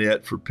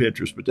 Annette, for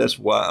Pinterest, but that's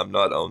why I'm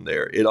not on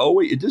there.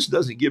 It just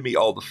doesn't give me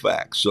all the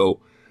facts. So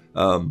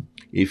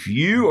if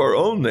you are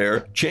on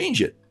there, change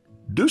it.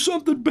 Do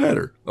something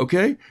better,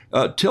 okay?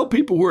 Tell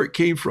people where it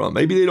came from.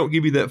 Maybe they don't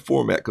give you that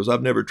format because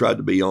I've never tried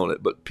to be on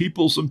it, but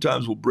people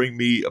sometimes will bring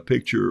me a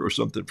picture or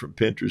something from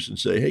Pinterest and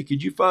say, hey,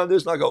 could you find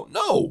this? And I go,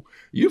 no,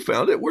 you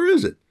found it. Where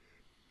is it?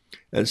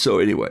 And so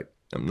anyway,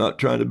 I'm not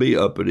trying to be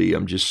uppity.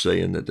 I'm just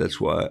saying that's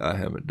why I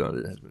haven't done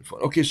it. It has been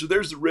fun. Okay, so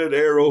there's the red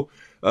arrow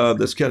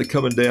that's kind of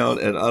coming down,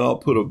 and I'll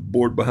put a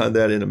board behind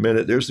that in a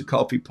minute. There's the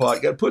coffee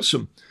pot. Got to put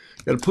a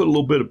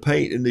little bit of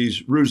paint in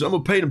these roofs. I'm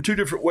going to paint them two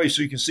different ways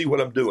so you can see what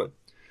I'm doing.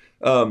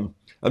 I'm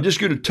just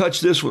going to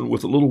touch this one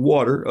with a little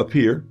water up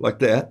here like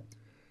that.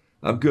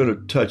 I'm going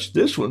to touch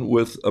this one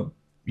with a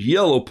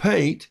yellow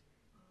paint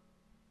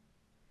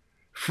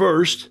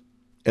first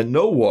and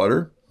no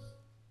water.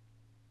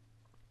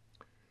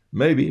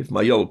 Maybe if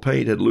my yellow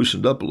paint had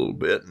loosened up a little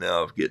bit,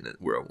 now I'm getting it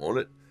where I want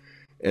it.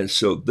 And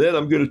so then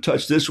I'm going to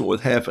touch this one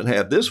with half and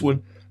half. This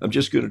one, I'm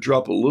just going to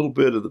drop a little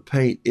bit of the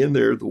paint in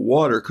there, the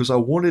water, because I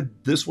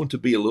wanted this one to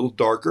be a little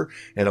darker,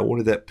 and I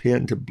wanted that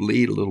pen to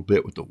bleed a little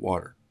bit with the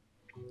water.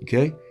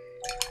 Okay?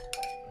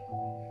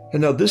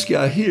 And now this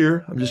guy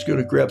here, I'm just going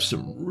to grab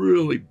some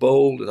really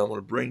bold, and I'm going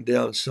to bring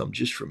down some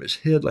just from his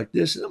head like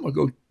this, and I'm going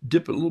to go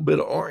dip a little bit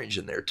of orange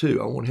in there too.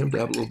 I want him to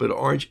have a little bit of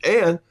orange,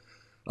 and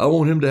I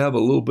want him to have a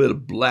little bit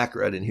of black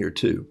right in here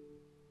too.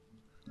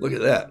 Look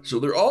at that. So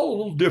they're all a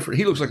little different.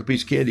 He looks like a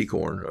piece of candy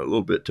corn a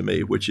little bit to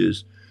me, which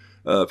is,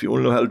 if you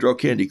want to know how to draw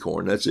candy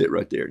corn, that's it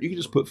right there. You can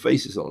just put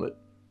faces on it.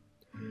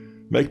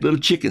 Make little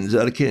chickens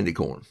out of candy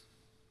corn.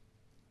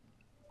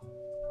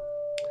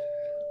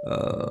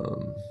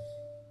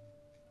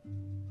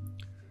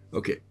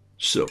 Okay,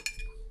 so,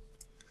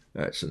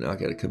 all right, so now I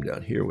got to come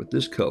down here with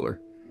this color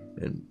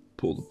and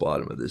pull the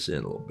bottom of this in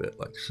a little bit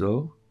like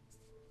so.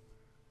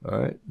 All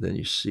right, then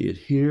you see it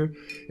here.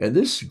 And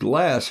this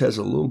glass has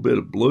a little bit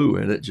of blue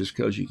in it just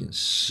because you can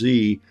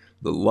see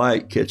the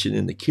light catching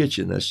in the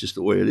kitchen. That's just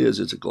the way it is.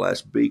 It's a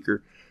glass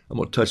beaker. I'm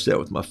going to touch that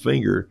with my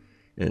finger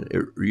and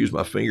use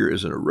my finger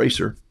as an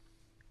eraser.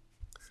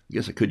 I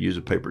guess I could use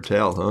a paper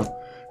towel, huh?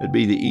 It'd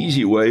be the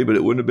easy way, but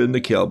it wouldn't have been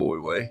the cowboy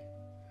way.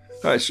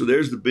 All right, so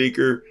there's the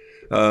beaker.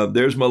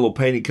 There's my little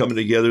painting coming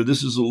together.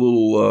 This is a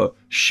little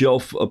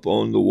shelf up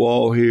on the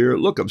wall here.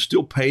 Look, I'm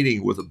still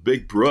painting with a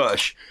big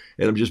brush,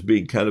 and I'm just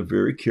being kind of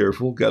very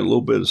careful. Got a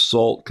little bit of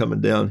salt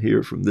coming down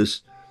here from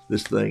this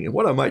thing. And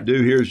what I might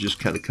do here is just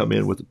kind of come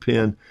in with a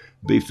pen,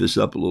 beef this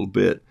up a little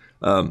bit,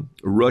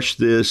 rush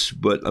this,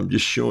 but I'm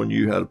just showing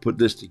you how to put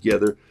this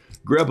together.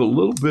 Grab a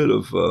little bit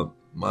of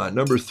my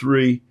number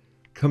 3,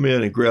 come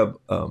in and grab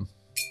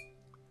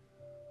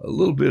a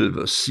little bit of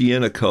a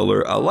sienna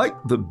color. I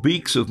like the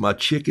beaks of my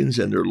chickens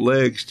and their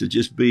legs to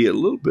just be a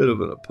little bit of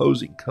an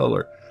opposing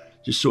color.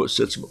 just so it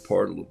sets them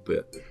apart a little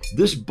bit.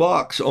 This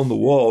box on the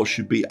wall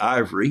should be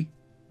ivory.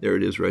 There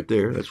it is right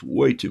there. That's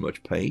way too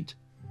much paint.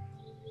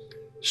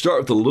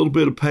 Start with a little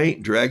bit of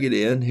paint, drag it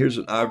in. Here's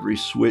an ivory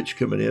switch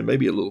coming in,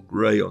 maybe a little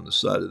gray on the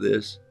side of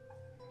this.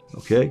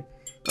 Okay,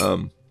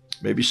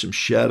 maybe some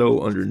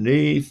shadow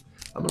underneath.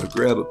 I'm going to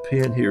grab a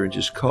pen here and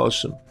just cause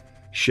some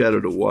shadow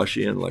to wash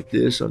in like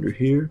this under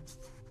here.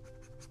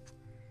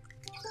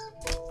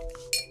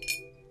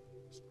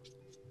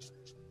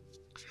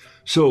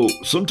 So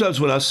sometimes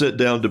when I sit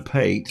down to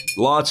paint,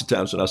 lots of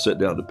times when I sit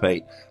down to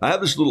paint, I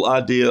have this little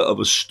idea of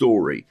a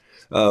story.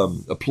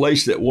 A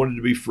place that wanted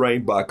to be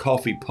framed by a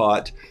coffee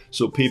pot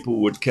so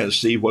people would kind of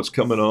see what's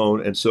coming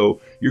on. And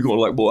so you're going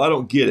like, well, I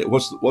don't get it.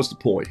 What's the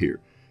point here?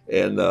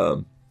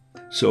 And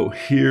so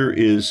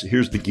here's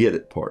the get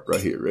it part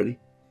right here. Ready?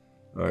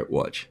 All right,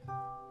 watch.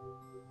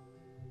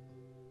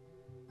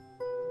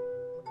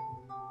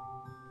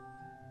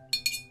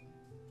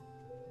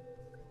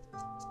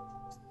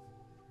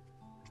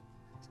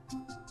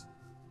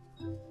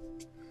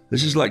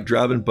 This is like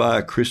driving by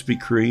a Krispy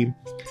Kreme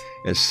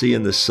and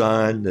seeing the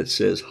sign that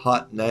says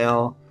hot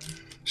now.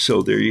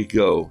 So there you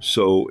go.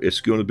 So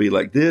it's going to be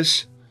like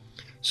this.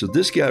 So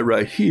this guy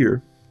right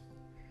here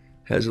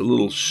has a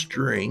little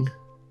string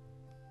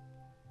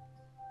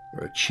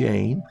or a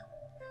chain.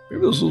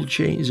 Remember those little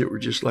chains that were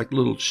just like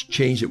little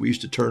chains that we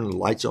used to turn the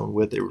lights on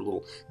with? They were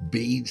little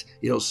beads,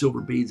 silver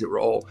beads that were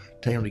all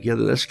tangled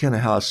together. That's kind of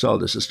how I saw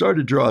this. I started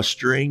to draw a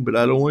string, but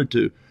I don't want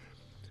to.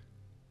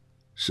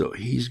 So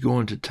he's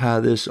going to tie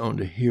this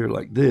onto here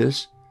like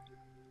this.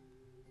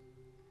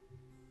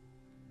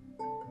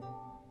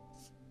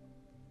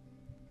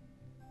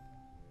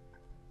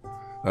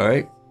 All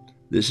right,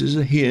 this is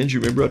a hinge.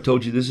 Remember I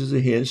told you this is a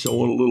hinge, so I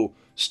want a little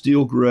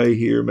steel gray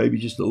here, maybe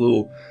just a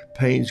little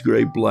Payne's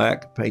gray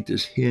black. Paint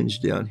this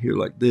hinge down here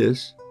like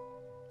this.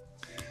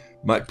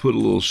 Might put a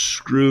little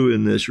screw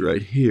in this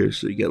right here,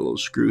 so you got a little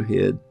screw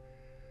head.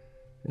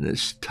 And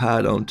it's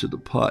tied onto the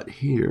pot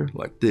here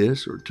like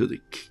this, or to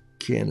the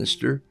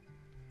canister.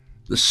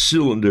 The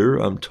cylinder,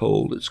 I'm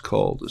told it's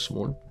called this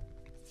morning.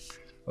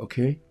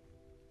 Okay.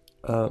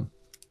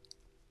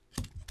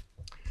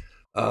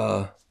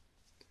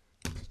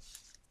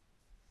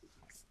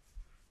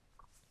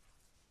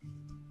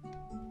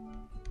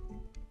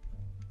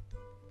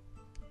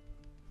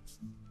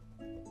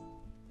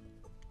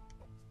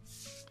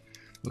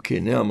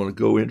 Okay, now I'm going to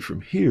go in from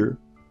here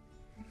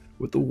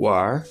with the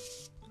wire.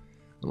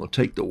 I'm going to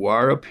take the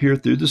wire up here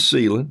through the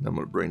ceiling. I'm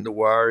going to bring the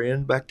wire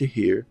in back to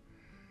here.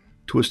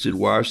 Twisted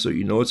wire so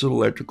you know it's an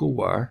electrical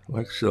wire,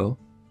 like so.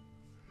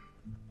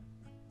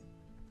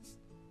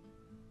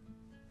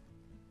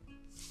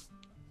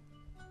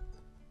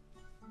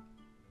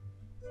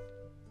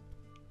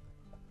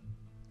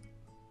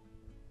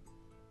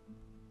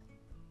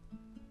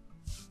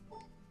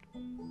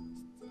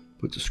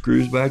 Put the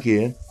screws back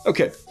in.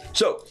 Okay,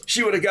 so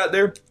see what I got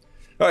there?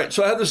 All right,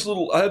 so I have this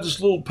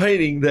little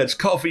painting that's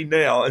coffee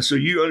now, and so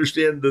you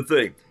understand the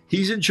thing.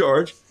 He's in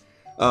charge.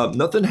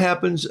 Nothing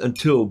happens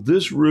until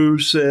this roux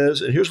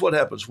says, and here's what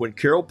happens. When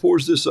Carol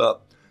pours this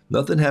up,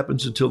 nothing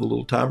happens until the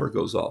little timer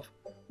goes off.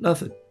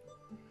 Nothing.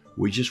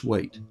 We just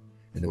wait.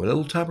 And then when the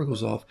little timer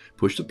goes off,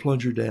 push the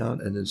plunger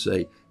down and then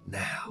say,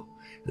 now.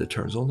 And it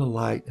turns on the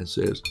light and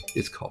says,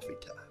 it's coffee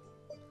time.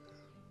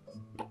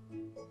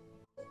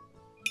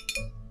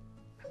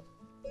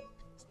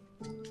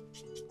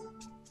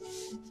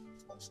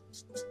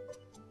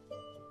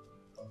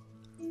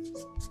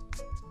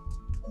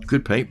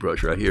 Good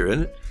paintbrush right here,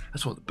 isn't it?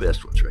 That's one of the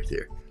best ones right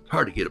there. It's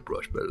hard to get a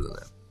brush better than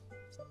that.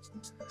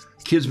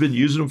 Kids been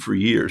using them for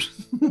years.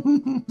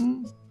 I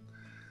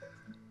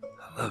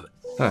love it.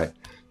 All right,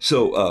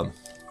 so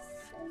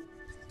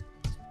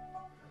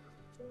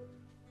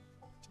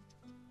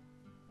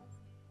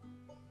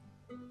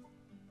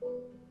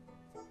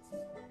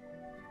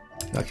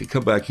I could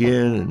come back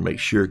in and make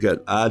sure I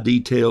got eye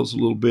details a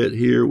little bit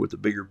here with the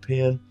bigger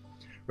pen.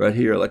 Right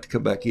here, I like to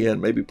come back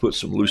in, maybe put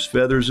some loose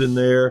feathers in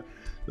there.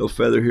 Little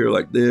feather here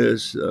like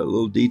this, a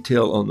little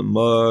detail on the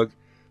mug,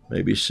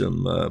 maybe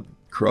some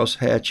cross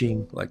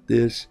hatching like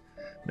this,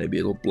 maybe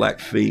a little black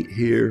feet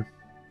here.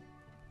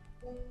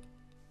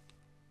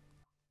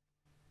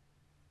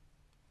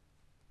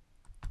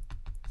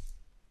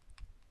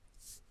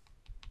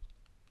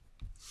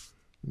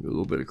 A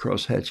little bit of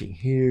cross hatching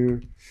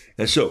here.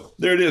 And so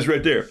there it is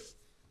right there.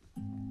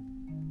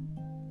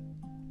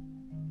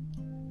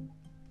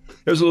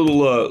 There's a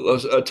little,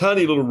 a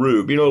tiny little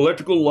rube,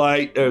 electrical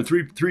light,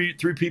 three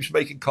peeps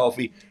making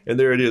coffee, and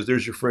there it is.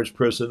 There's your French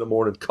press in the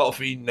morning.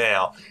 Coffee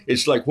now.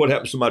 It's like what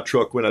happens to my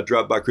truck when I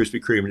drive by Krispy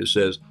Kreme and it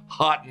says,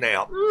 hot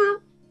now.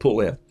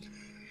 Pull in.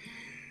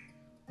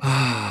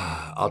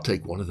 I'll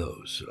take one of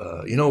those.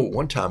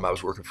 One time I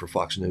was working for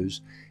Fox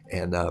News,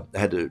 and I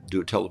had to do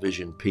a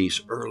television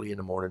piece early in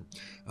the morning.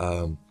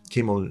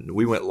 Came on,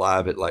 we went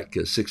live at like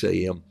 6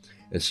 a.m.,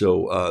 and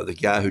so the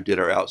guy who did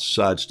our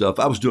outside stuff,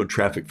 I was doing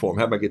traffic for him,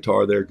 had my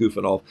guitar there,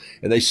 goofing off,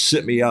 and they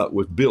sent me out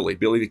with Billy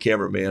the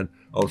cameraman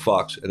on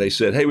Fox, and they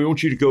said, hey, we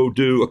want you to go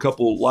do a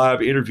couple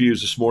live interviews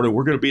this morning.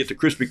 We're going to be at the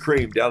Krispy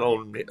Kreme down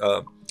on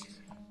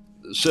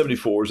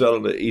 74 is out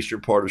on the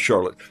eastern part of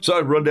Charlotte. So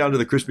I run down to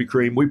the Krispy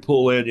Kreme. We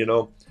pull in, you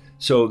know.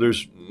 So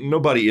there's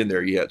nobody in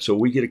there yet. So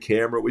we get a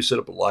camera. We set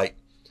up a light.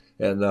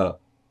 And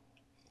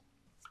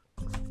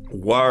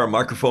wire a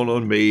microphone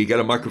on me. Got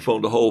a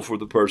microphone to hold for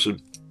the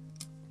person.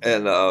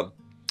 And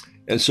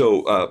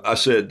so I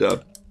said,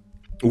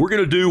 we're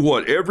going to do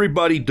what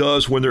everybody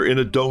does when they're in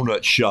a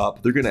donut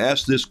shop. They're going to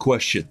ask this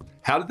question.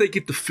 How did they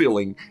get the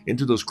filling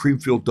into those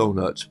cream-filled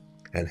donuts?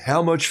 And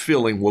how much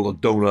filling will a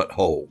donut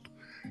hold?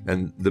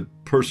 And the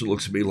person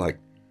looks at me like,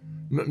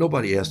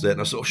 nobody asked that.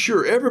 And I said, oh,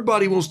 sure,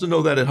 everybody wants to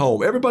know that at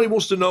home. Everybody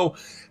wants to know,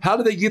 how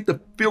do they get the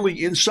filling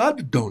inside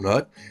the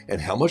donut?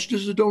 And how much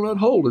does the donut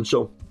hold? And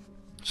so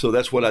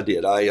that's what I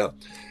did.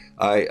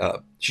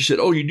 She said,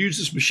 oh, you'd use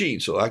this machine.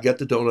 So I got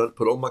the donut,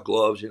 put on my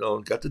gloves, you know,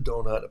 and got the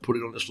donut. I put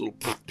it on this little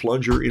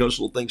plunger, you know, this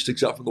little thing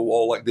sticks out from the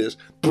wall like this.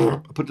 I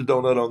put the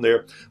donut on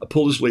there. I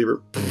pull this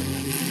lever,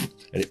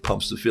 and it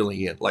pumps the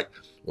filling in like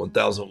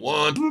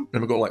 1001. And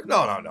I'm going like,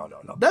 no.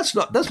 That's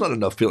not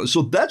enough filling.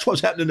 So that's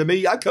what's happening to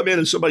me. I come in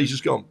and somebody's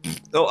just going,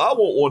 oh, I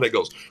want one that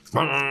goes,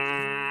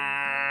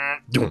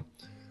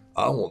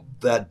 I want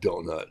that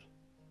donut.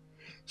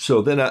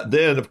 So then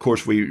of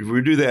course,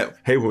 we do that.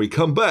 Hey, when we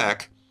come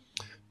back,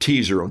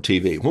 teaser on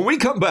TV. When we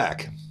come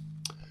back,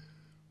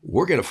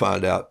 we're going to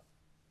find out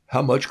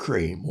how much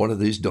cream one of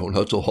these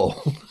donuts will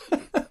hold.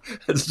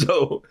 And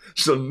so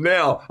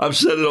now I've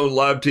set it on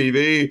live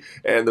TV,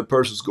 and the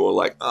person's going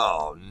like,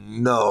 oh,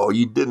 no,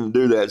 you didn't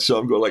do that. So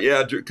I'm going like,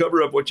 yeah,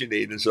 cover up what you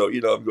need. And so,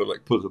 you know, I'm going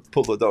like, pull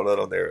the donut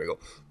on there and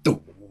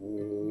go,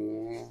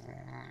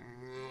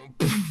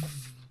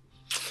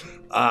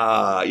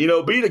 you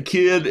know, being a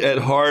kid at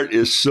heart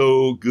is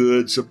so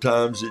good.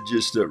 Sometimes it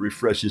just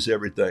refreshes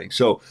everything.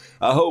 So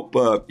I hope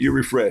you're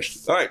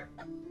refreshed. All right.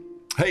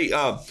 Hey,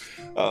 oh,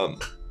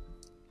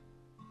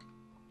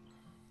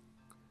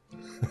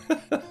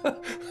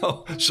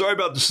 sorry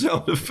about the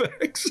sound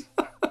effects.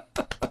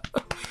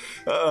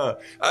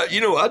 You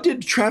know, I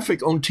did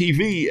traffic on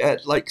TV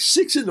at like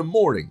 6 a.m.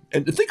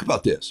 And think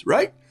about this,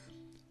 right?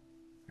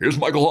 Here's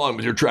Michael Hahn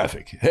with your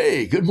traffic.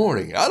 Hey, good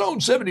morning. Out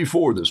on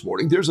 74 this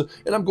morning.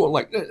 And I'm going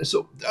like,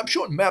 so I'm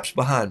showing maps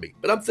behind me,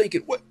 but I'm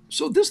thinking, what?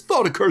 So this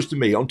thought occurs to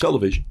me on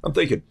television. I'm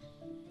thinking,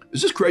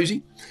 is this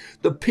crazy?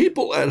 The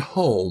people at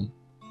home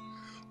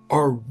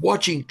are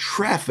watching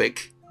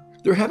traffic.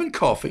 They're having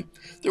coffee.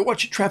 They're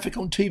watching traffic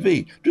on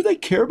TV. Do they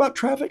care about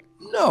traffic?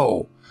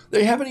 No.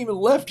 They haven't even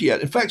left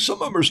yet. In fact,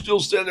 some of them are still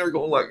standing there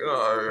going like,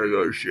 oh, I gotta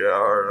go to the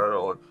shower. I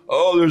don't want.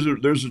 Oh,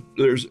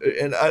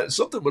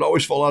 something would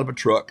always fall out of a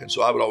truck. And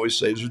so I would always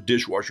say there's a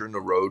dishwasher in the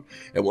road.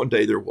 And one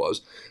day there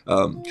was,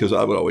 because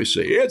I would always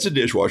say, it's a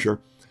dishwasher.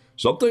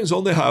 Something's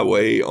on the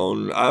highway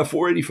on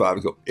I-485. I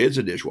go, it's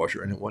a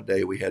dishwasher. And then one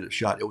day we had it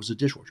shot. It was a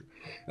dishwasher.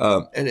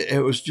 And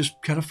it was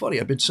just kind of funny.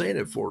 I've been saying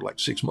it for like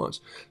 6 months.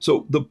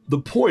 So the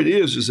point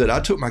is that I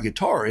took my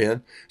guitar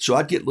in. So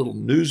I'd get little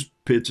news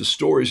bits of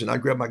stories, and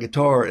I'd grab my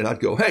guitar and I'd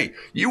go, hey,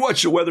 you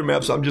watch the weather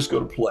maps. I'm just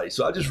going to play.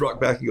 So I just rock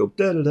back and go,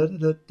 da da da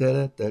da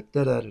da da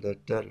da da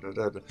da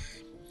da da.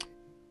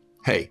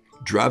 Hey,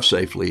 drive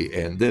safely.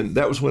 And then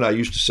that was when I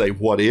used to say,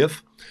 what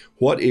if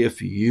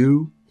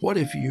you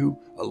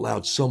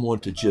allowed someone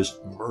to just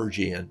merge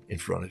in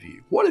front of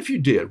you? What if you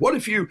did? What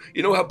if you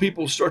know how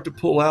people start to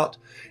pull out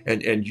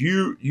and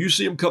you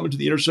see them coming to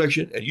the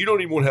intersection and you don't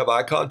even want to have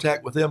eye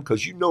contact with them,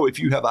 because you know if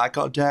you have eye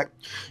contact,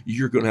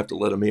 you're going to have to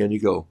let them in. You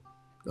go,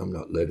 I'm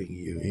not letting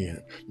you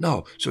in.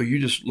 No. So you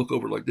just look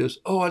over like this.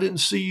 Oh, I didn't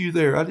see you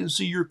there. I didn't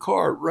see your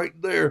car right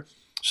there.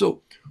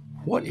 So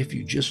what if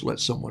you just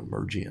let someone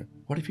merge in?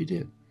 What if you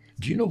did?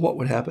 Do you know what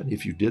would happen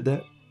if you did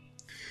that?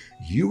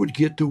 You would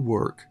get to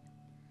work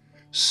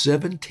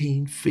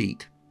 17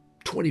 feet,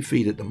 20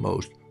 feet at the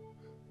most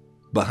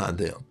behind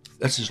them.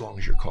 That's as long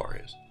as your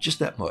car is, just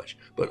that much.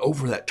 But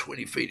over that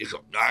 20 feet, it's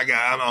like,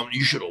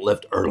 you should have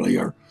left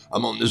earlier.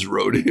 I'm on this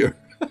road here.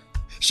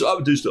 So I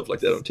would do stuff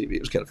like that on TV. It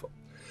was kind of fun.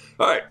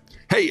 All right.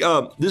 Hey,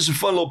 this is a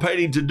fun little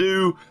painting to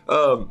do.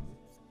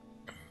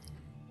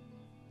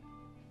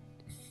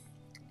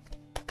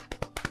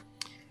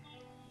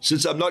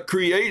 Since I'm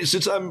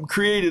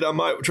created, I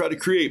might try to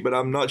create, but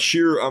I'm not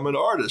sure I'm an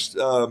artist.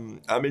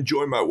 I'm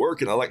enjoying my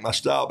work and I like my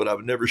style, but I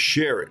would never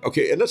share it.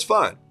 Okay, and that's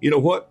fine. You know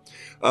what?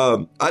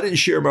 I didn't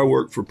share my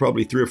work for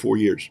probably 3 or 4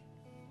 years.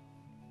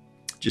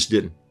 Just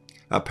didn't.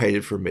 I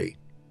painted for me,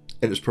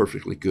 and it's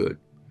perfectly good.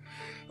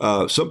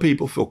 Some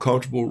people feel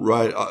comfortable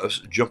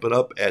jumping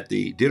up at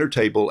the dinner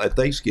table at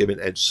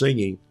Thanksgiving and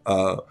singing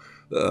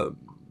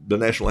the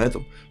national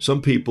anthem.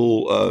 Some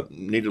people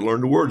need to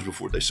learn the words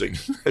before they sing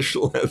the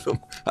national anthem.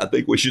 I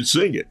think we should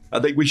sing it. I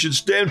think we should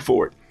stand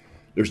for it.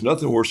 There's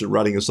nothing worse than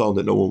writing a song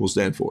that no one will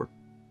stand for.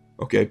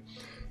 Okay?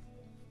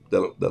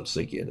 That'll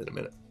sink in a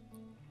minute.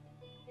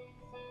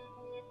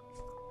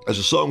 As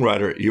a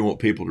songwriter, you want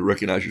people to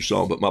recognize your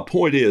song. But my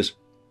point is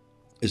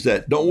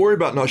that don't worry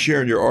about not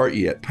sharing your art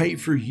yet. Paint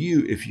for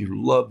you if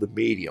you love the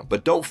medium.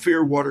 But don't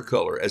fear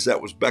watercolor, as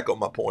that was back on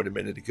my point a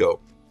minute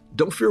ago.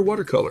 Don't fear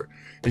watercolor.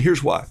 And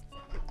here's why.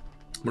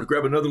 I'm going to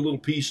grab another little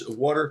piece of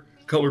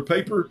watercolor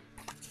paper.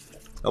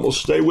 I'm going to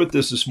stay with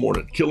this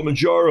morning.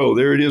 Kilimanjaro,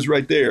 there it is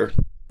right there.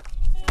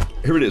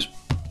 Here it is.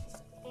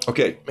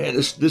 Okay, man,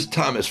 this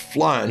time is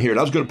flying here. And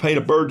I was going to paint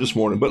a bird this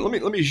morning, but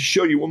let me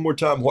show you one more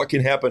time what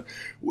can happen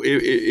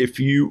if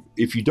you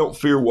don't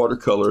fear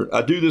watercolor.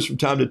 I do this from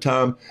time to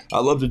time.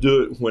 I love to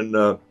do it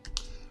when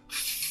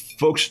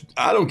folks.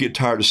 I don't get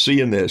tired of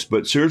seeing this,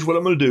 but here's what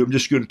I'm going to do. I'm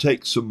just going to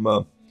take some.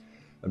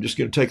 I'm just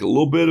going to take a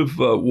little bit of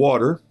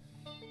water,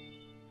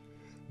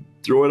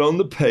 throw it on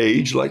the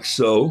page like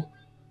so.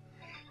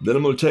 Then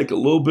I'm going to take a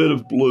little bit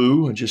of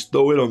blue and just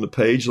throw it on the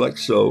page like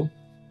so.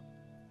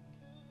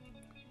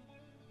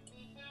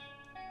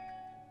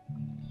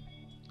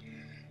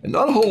 And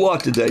not a whole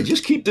lot today.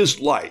 Just keep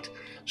this light.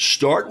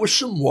 Start with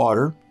some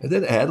water and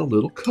then add a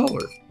little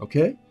color,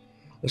 okay?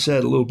 Let's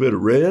add a little bit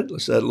of red.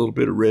 Let's add a little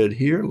bit of red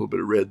here, a little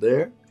bit of red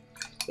there.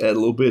 Add a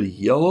little bit of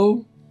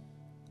yellow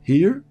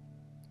here.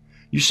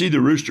 You see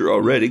the rooster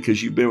already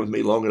because you've been with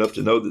me long enough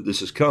to know that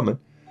this is coming,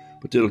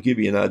 but it'll give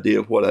you an idea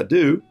of what I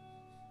do.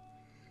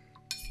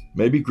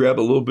 Maybe grab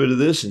a little bit of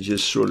this and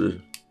just sort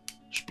of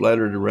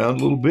splatter it around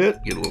a little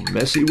bit, get a little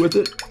messy with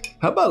it.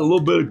 How about a little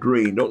bit of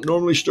green? Don't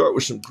normally start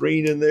with some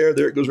green in there.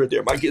 There it goes right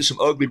there. Might get some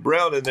ugly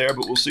brown in there,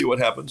 but we'll see what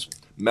happens.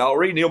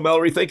 Mallory, Neil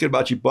Mallory, thinking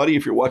about you, buddy,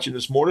 if you're watching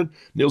this morning.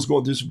 Neil's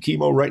going through some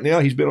chemo right now.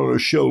 He's been on our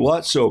show a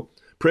lot, so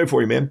pray for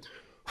you, man.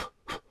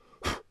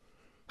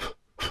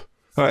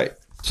 All right,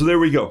 so there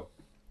we go.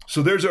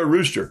 So there's our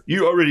rooster.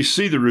 You already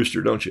see the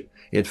rooster, don't you?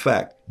 In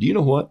fact, do you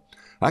know what?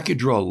 I could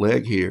draw a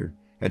leg here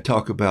and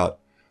talk about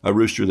a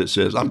rooster that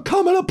says, I'm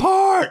coming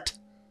apart.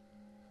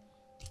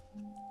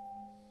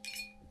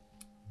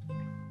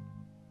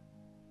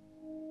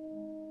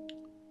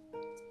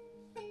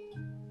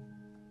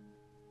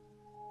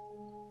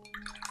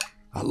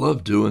 I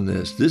love doing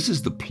this. This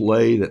is the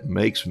play that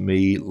makes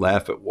me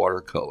laugh at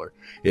watercolor.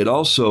 It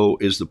also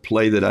is the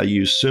play that I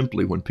use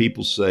simply when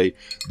people say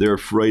they're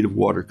afraid of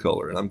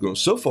watercolor. And I'm going,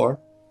 so far,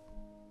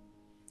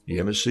 you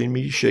haven't seen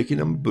me shaking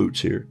in my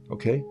boots here,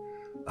 okay?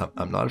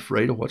 I'm not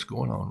afraid of what's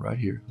going on right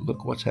here.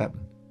 Look what's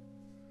happening.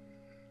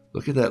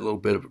 Look at that little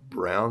bit of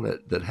brown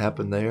that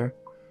happened there.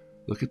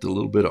 Look at the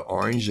little bit of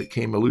orange that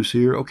came loose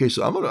here. Okay,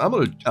 so I'm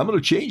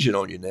gonna change it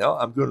on you now.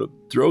 I'm gonna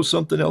throw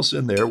something else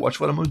in there. Watch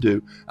what I'm gonna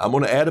do. I'm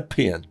gonna add a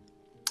pen.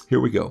 Here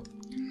we go.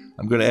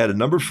 I'm gonna add a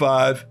number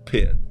 5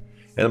 pen,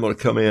 and I'm gonna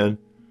come in,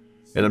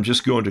 and I'm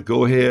just going to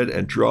go ahead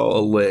and draw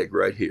a leg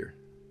right here,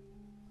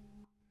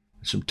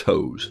 some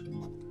toes,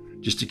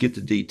 just to get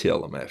the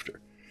detail I'm after.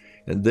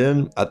 And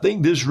then I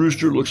think this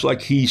rooster looks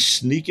like he's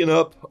sneaking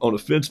up on a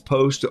fence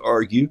post to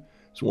argue.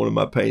 It's one of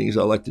my paintings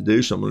I like to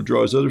do, so I'm gonna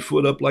draw his other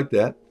foot up like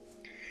that.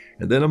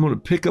 And then I'm going to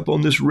pick up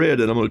on this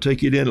red and I'm going to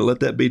take it in and let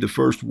that be the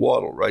first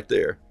wattle right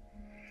there.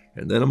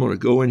 And then I'm going to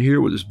go in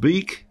here with his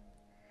beak.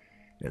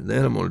 And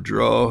then I'm going to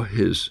draw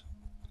his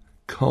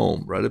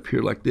comb right up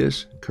here like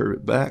this, curve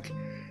it back,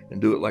 and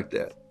do it like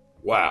that.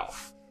 Wow.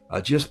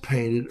 I just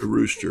painted a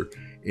rooster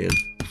in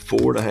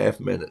 4.5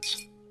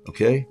 minutes.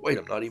 Okay? Wait,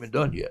 I'm not even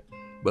done yet,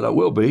 but I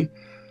will be.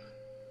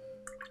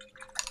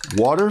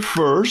 Water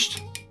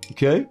first.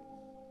 Okay?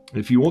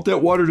 If you want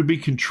that water to be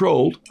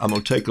controlled, I'm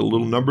going to take a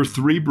little number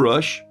 3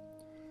 brush.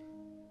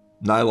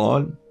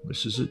 Nylon.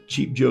 This is a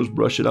cheap Joe's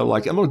brush that I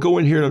like. I'm going to go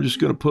in here and I'm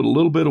just going to put a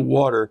little bit of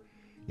water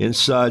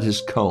inside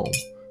his comb.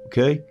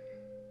 Okay?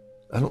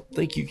 I don't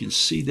think you can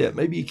see that.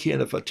 Maybe you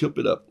can if I tilt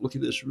it up. Look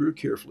at this real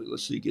carefully.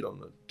 Let's see, get on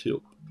the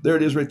tilt. There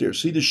it is right there.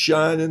 See the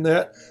shine in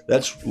that?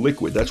 That's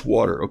liquid. That's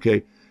water.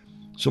 Okay?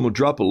 So I'm going to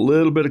drop a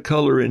little bit of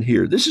color in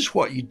here. This is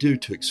what you do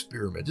to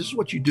experiment. This is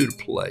what you do to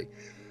play.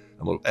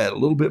 I'm going to add a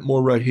little bit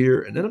more right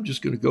here, and then I'm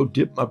just going to go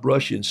dip my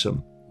brush in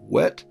some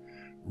wet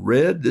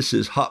red. This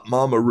is Hot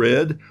Mama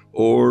Red,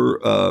 or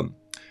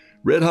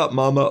Red Hot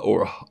Mama,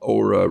 or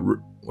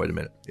wait a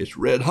minute. It's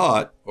Red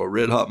Hot or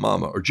Red Hot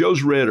Mama, or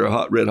Joe's Red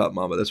or Red Hot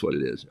Mama. That's what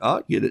it is.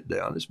 I'll get it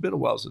down. It's been a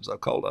while since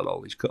I've called out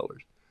all these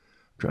colors.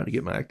 I'm trying to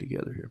get my act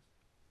together here.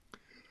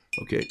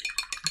 Okay.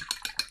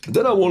 And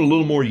then I want a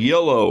little more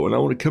yellow, and I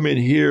want to come in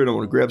here and I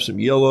want to grab some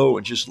yellow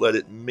and just let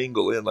it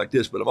mingle in like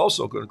this. But I'm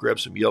also going to grab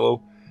some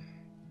yellow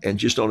and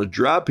just on a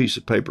dry piece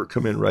of paper,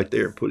 come in right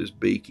there and put his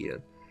beak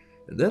in.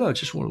 And then I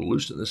just want to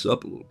loosen this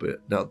up a little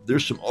bit. Now,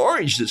 there's some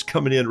orange that's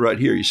coming in right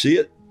here. You see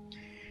it?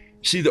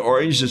 See the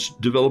orange that's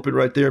developing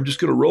right there? I'm just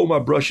going to roll my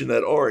brush in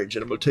that orange,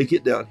 and I'm going to take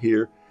it down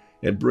here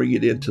and bring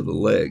it into the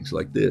legs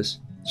like this.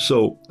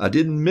 So I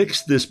didn't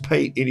mix this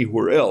paint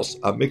anywhere else.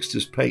 I mixed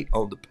this paint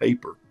on the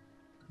paper.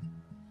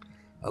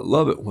 I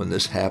love it when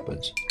this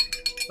happens.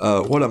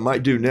 What I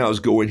might do now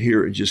is go in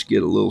here and just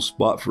get a little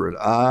spot for an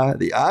eye.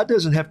 The eye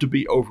doesn't have to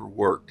be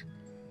overworked.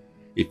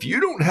 If you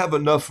don't have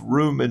enough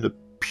room in the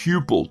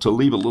pupil to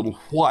leave a little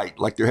white,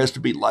 like there has to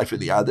be life in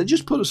the eye, then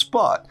just put a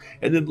spot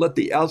and then let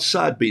the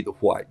outside be the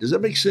white. Does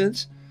that make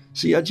sense?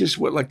 See, I just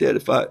went like that.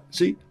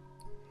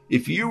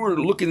 If you were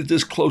looking at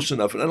this close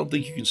enough, and I don't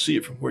think you can see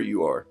it from where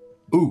you are.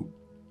 Ooh,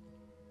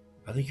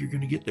 I think you're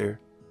going to get there.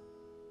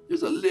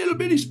 There's a little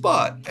bitty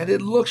spot, and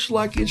it looks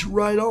like it's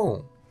right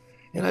on.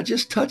 And I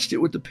just touched it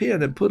with the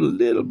pen and put a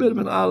little bit of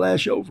an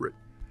eyelash over it.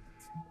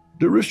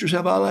 Do roosters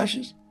have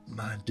eyelashes?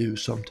 Mine do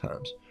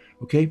sometimes.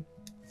 Okay?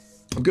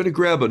 I'm going to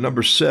grab a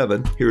number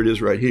 7. Here it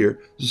is right here.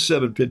 This is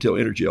 7 pintail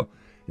energel.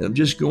 And I'm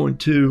just going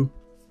to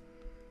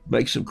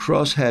make some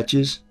cross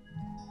hatches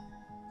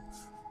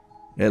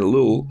and a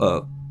little,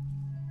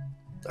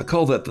 I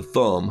call that the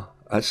thumb.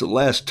 That's the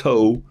last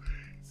toe,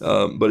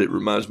 but it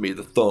reminds me of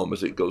the thumb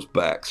as it goes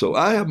back. So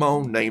I have my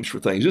own names for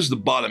things. This is the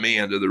bottom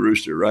end of the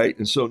rooster, right?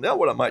 And so now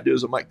what I might do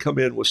is I might come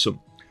in with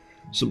some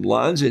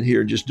lines in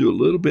here and just do a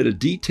little bit of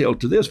detail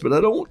to this, but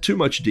I don't want too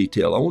much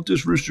detail. I want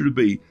this rooster to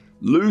be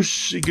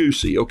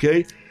loosey-goosey,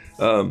 okay?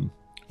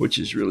 Which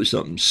is really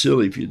something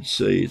silly if you'd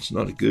say it's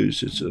not a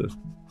goose, it's a...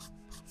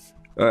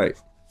 All right.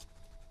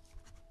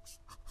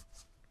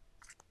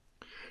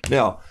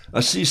 Now,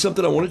 I see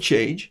something I want to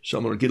change, so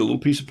I'm going to get a little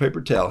piece of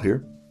paper towel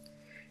here,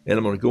 and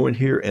I'm going to go in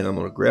here and I'm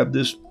going to grab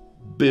this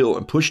bill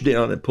and push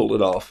down and pull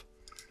it off.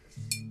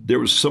 There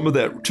was some of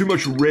that, too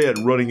much red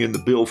running in the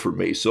bill for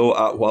me,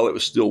 so while it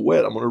was still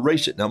wet, I'm going to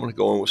erase it. Now I'm going to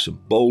go in with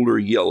some bolder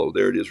yellow.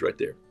 There it is right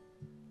there.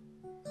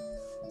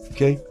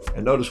 Okay,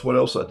 and notice what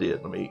else I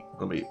did. Let me,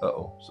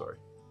 uh-oh, sorry.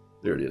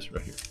 There it is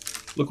right here.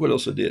 Look what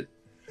else I did.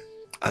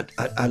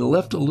 I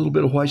left a little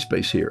bit of white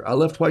space here. I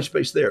left white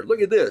space there.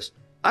 Look at this.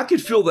 I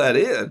could fill that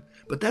in,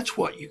 but that's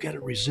what you got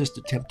to resist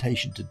the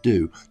temptation to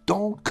do.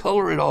 Don't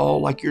color it all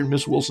like you're in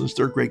Miss Wilson's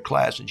 3rd grade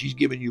class and she's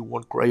giving you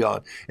one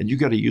crayon and you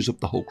got to use up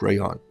the whole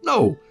crayon.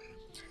 No.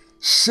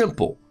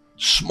 Simple,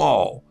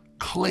 small,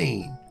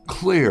 clean,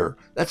 clear.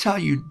 That's how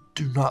you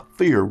do not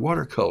fear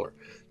watercolor.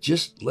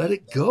 Just let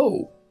it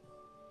go.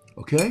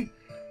 Okay?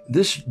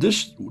 This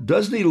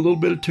does need a little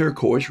bit of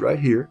turquoise right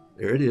here.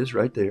 There it is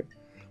right there.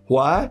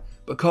 Why?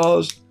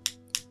 Because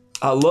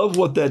I love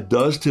what that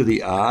does to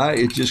the eye.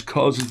 It just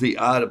causes the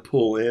eye to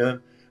pull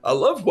in. I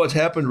love what's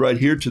happened right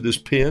here to this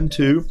pen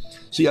too.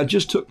 See, I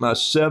just took my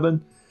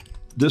 7,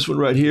 this one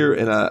right here,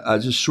 and I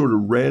just sort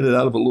of ran it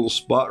out of a little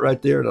spot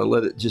right there and I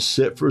let it just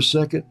sit for a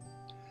second.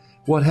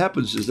 What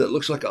happens is that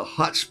looks like a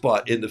hot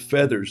spot in the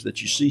feathers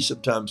that you see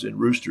sometimes in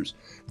roosters.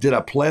 Did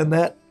I plan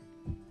that?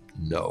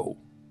 No,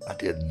 I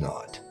did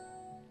not.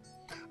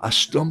 I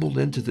stumbled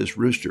into this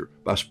rooster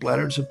by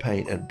splattering some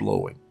paint and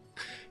blowing.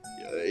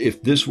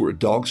 If this were a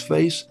dog's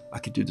face, I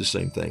could do the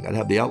same thing. I'd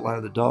have the outline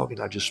of the dog and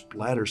I'd just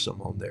splatter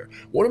some on there.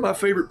 One of my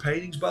favorite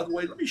paintings, by the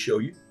way, let me show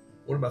you.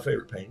 One of my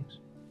favorite paintings,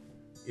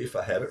 if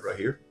I have it right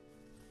here.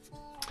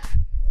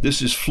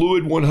 This is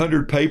Fluid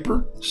 100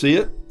 paper. See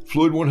it?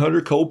 Fluid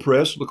 100 cold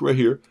press. Look right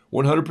here.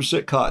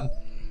 100%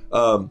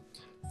 cotton.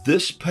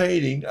 This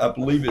painting, I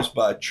believe, is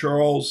by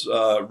Charles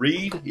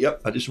Reid.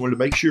 Yep, I just wanted to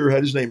make sure I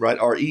had his name right.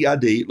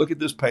 R-E-I-D. Look at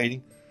this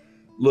painting.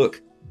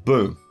 Look.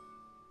 Boom.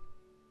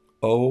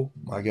 Oh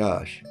my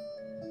gosh.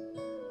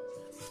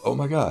 Oh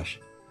my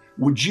gosh.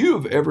 Would you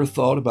have ever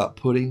thought about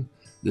putting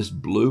this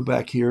blue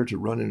back here to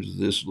run into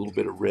this little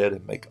bit of red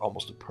and make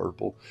almost a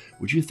purple?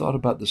 Would you have thought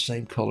about the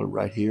same color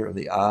right here in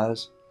the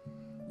eyes?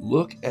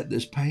 Look at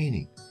this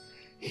painting.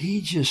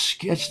 He just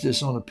sketched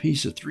this on a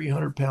piece of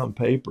 300-pound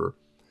paper.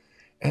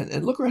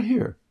 And look right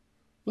here.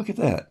 Look at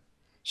that.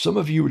 Some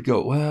of you would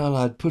go, well,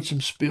 I'd put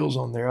some spills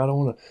on there. I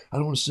don't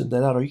want to send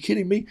that out. Are you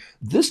kidding me?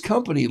 This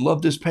company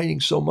loved this painting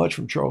so much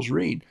from Charles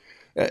Reid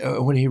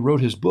when he wrote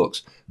his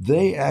books.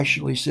 They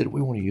actually said,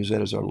 we want to use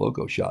that as our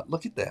logo shot.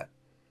 Look at that.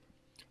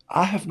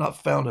 I have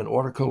not found an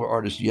watercolor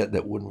artist yet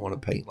that wouldn't want to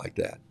paint like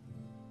that.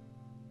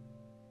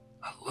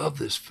 I love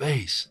this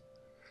face.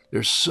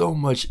 There's so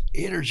much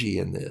energy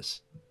in this.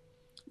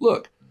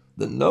 Look,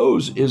 the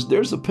nose is,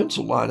 there's a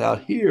pencil line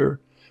out here,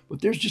 but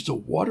there's just a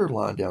water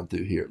line down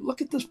through here.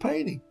 Look at this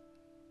painting.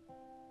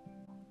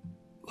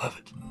 Love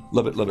it.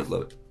 Love it, love it,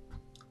 love it.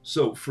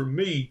 So for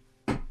me,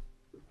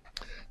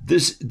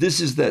 this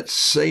is that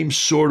same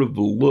sort of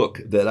look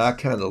that I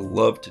kind of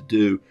love to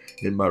do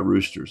in my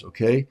roosters,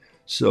 okay?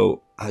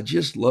 So I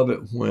just love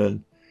it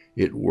when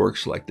it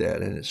works like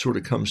that and it sort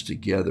of comes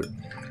together.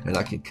 And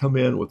I can come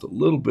in with a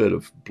little bit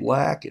of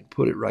black and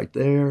put it right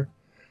there.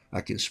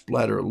 I can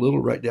splatter a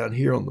little right down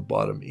here on the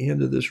bottom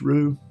end of this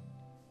roof.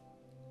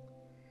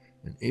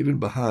 And even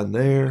behind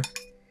there.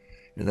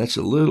 And that's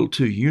a little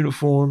too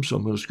uniform, so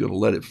I'm just going to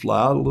let it fly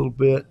out a little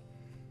bit.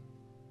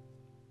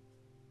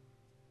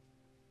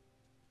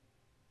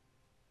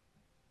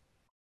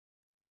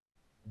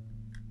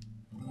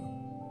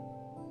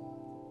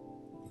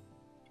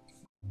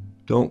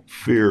 Don't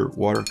fear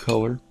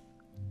watercolor.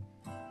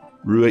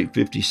 Rue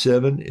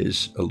 857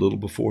 is a little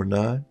before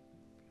 9.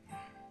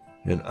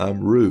 And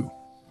I'm Rue.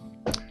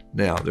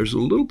 Now, there's a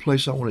little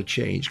place I want to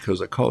change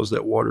because I caused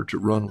that water to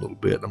run a little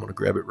bit. I'm going to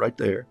grab it right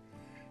there.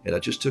 And I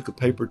just took a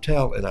paper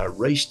towel and I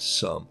erased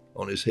some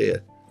on his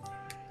head.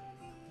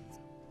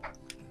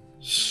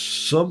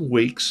 Some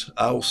weeks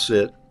I'll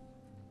sit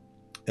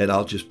and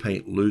I'll just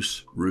paint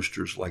loose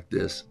roosters like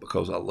this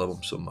because I love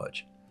them so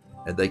much.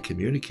 And they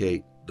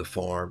communicate the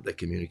farm, they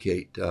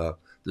communicate the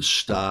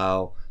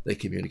style, they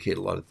communicate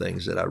a lot of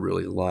things that I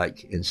really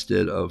like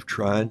instead of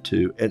trying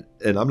to,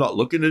 and I'm not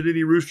looking at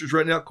any roosters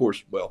right now, of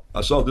course. Well,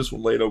 I saw this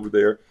one laying over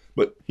there,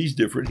 but he's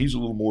different. He's a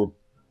little more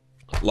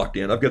locked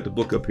in. I've got the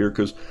book up here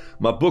because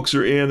my books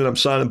are in and I'm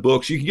signing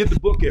books. You can get the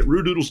book at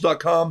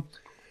roodoodles.com.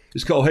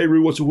 It's called Hey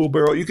Roo, What's a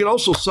Wheelbarrow? You can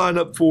also sign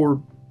up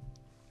for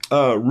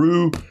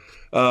Rue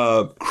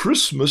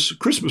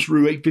Christmas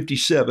Rue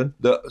 857.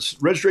 The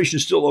registration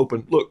is still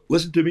open. Look,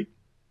 listen to me.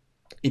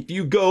 If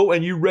you go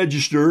and you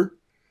register,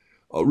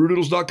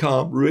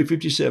 Roodoodles.com, Rue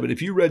 857,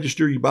 if you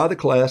register, you buy the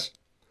class,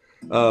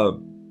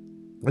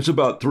 that's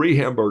about 3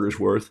 hamburgers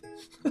worth.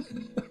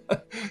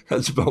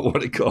 That's about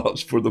what it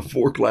costs for the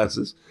 4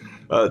 classes.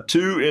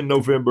 2 in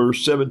November,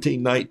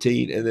 17,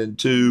 19, and then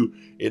 2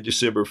 in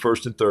December,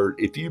 1st and 3rd.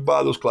 If you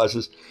buy those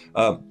classes,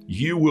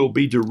 you will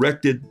be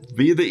directed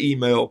via the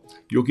email.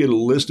 You'll get a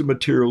list of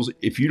materials.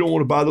 If you don't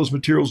want to buy those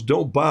materials,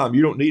 don't buy them.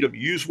 You don't need them.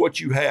 Use what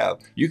you have.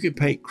 You can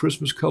paint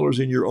Christmas colors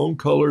in your own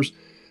colors.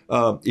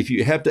 If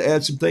you have to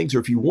add some things, or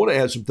if you want to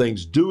add some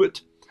things, do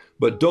it.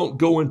 But don't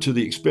go into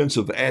the expense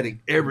of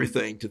adding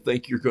everything to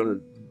think you're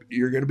going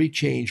to be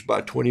changed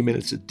by 20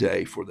 minutes a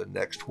day for the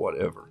next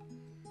whatever.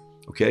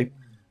 Okay?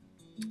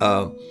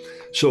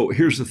 So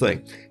here's the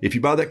thing. If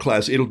you buy that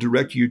class, it'll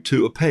direct you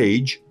to a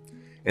page,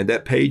 and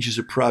that page is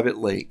a private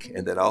link.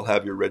 And then I'll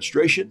have your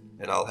registration,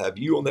 and I'll have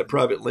you on that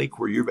private link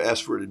where you've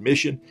asked for an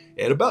admission.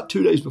 And about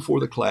 2 days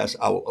before the class,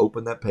 I will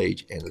open that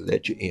page and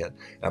let you in.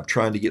 I'm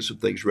trying to get some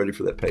things ready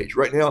for that page.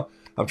 Right now,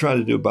 I'm trying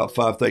to do about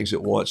 5 things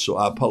at once, so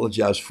I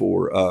apologize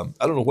for, I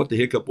don't know what the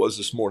hiccup was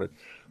this morning,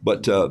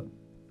 but I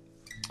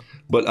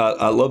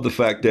love the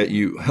fact that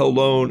you held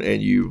on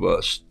and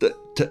you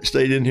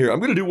stayed in here. I'm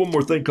going to do one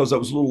more thing because I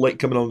was a little late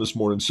coming on this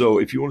morning. So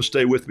if you want to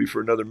stay with me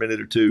for another minute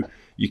or two,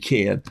 you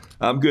can.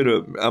 I'm going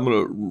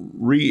to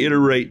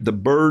reiterate the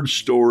bird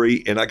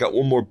story, and I got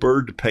one more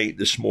bird to paint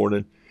this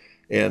morning.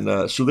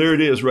 And so there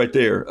it is right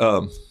there.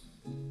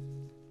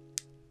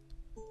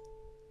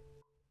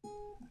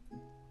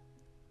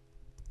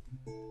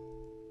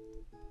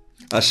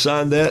 I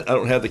signed that. I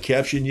don't have the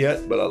caption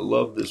yet, but I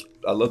love this.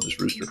 I love this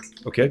rooster.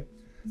 Okay.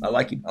 I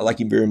like him. I like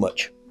him very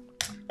much.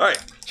 All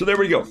right. So there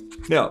we go.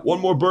 Now, one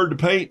more bird to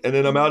paint, and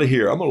then I'm out of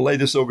here. I'm going to lay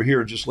this over here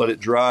and just let it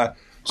dry.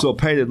 So I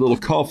painted a little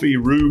coffee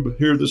rube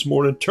here this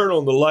morning. Turn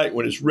on the light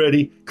when it's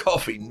ready.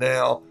 Coffee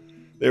now.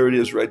 There it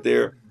is right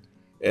there.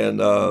 And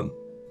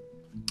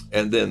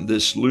then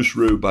this loose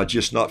rube by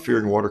just not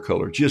fearing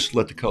watercolor. Just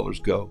let the colors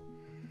go.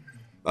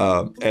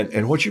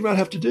 And what you might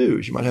have to do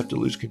is you might have to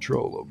lose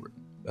control over it.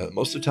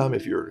 Most of the time,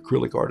 if you're an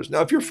acrylic artist.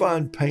 Now, if you're a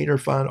fine painter,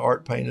 fine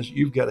art painters,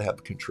 you've got to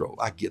have control.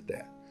 I get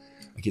that.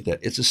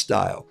 It's a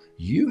style.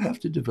 You have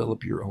to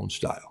develop your own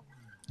style.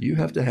 You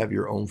have to have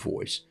your own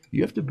voice.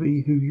 You have to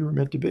be who you're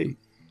meant to be.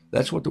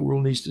 That's what the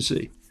world needs to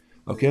see.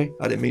 Okay?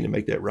 I didn't mean to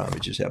make that rhyme.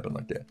 It just happened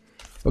like that.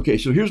 Okay,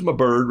 so here's my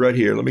bird right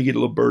here. Let me get a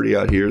little birdie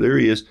out here. There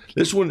he is.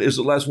 This one is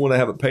the last one I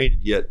haven't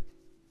painted yet.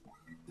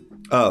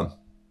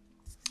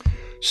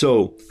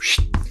 So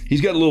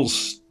he's got a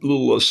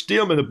little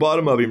stem in the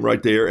bottom of him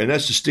right there, and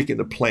that's to stick in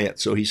the plant,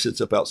 so he sits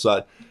up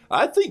outside.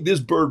 I think this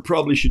bird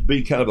probably should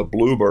be kind of a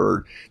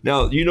bluebird.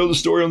 Now, you know the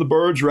story on the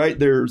birds, right?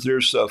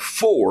 There's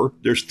 4.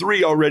 There's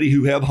 3 already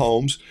who have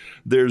homes.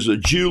 There's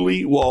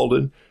Julie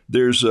Walden.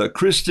 There's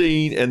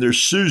Christine, and there's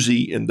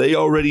Susie, and they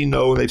already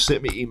know, and they've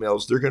sent me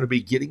emails. They're going to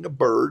be getting a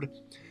bird,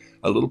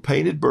 a little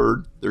painted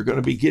bird. They're going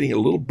to be getting a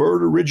little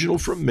bird original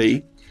from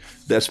me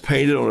that's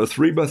painted on a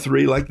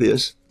 3x3 like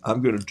this.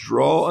 I'm going to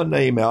draw a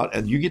name out,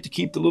 and you get to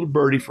keep the little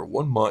birdie for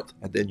 1 month,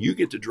 and then you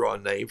get to draw a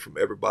name from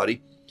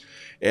everybody,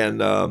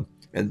 and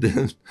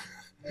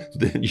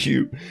then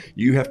you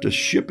have to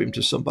ship him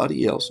to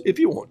somebody else if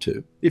you want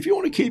to. If you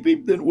want to keep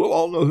him, then we'll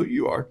all know who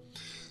you are.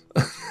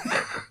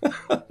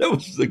 That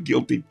was the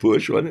guilty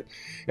push, wasn't it?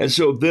 And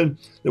so then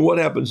what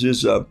happens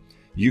is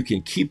you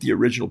can keep the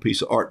original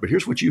piece of art, but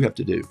here's what you have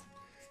to do.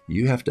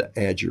 You have to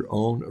add your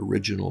own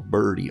original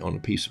birdie on a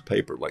piece of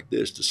paper like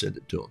this to send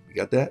it to them. You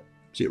got that?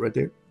 See it right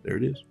there? There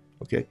it is.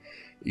 Okay.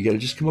 You got to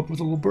just come up with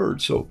a little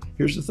bird. So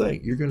here's the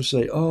thing. You're going to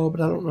say, oh,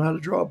 but I don't know how to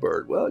draw a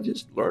bird. Well,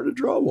 just learn to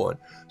draw one.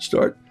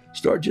 Start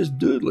just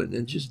doodling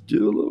and just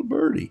do a little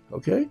birdie.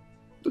 Okay.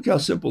 Look how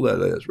simple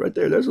that is right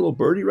there. There's a little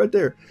birdie right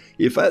there.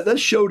 If that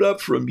showed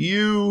up from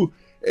you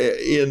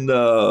if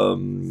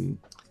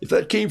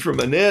that came from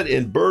Annette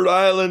in Bird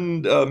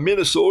Island,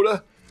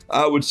 Minnesota,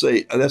 I would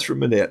say that's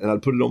from Annette, and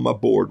I'd put it on my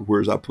board,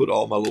 whereas I put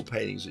all my little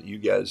paintings that you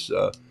guys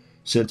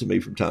sent to me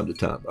from time to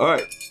time. All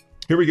right,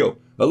 here we go.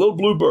 A little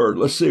blue bird.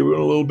 Let's see, we're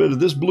going to a little bit of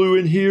this blue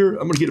in here.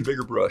 I'm going to get a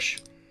bigger brush.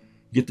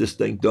 Get this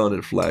thing done in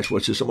a flash.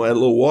 Watch this. I'm going to add a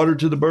little water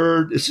to the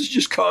bird. This is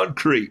just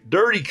concrete.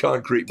 Dirty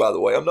concrete, by the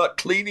way. I'm not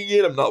cleaning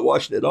it. I'm not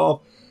washing it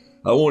off.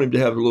 I want him to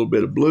have a little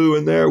bit of blue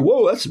in there.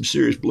 Whoa, that's some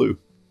serious blue.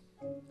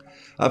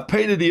 I've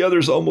painted the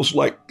others almost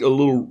like a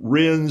little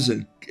wrens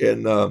and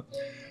not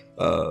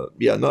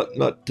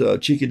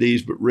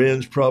chickadees, but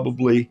wrens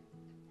probably.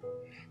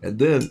 And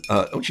then,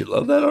 don't you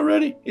love that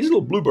already? He's a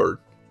little bluebird.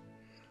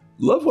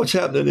 Love what's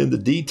happening in the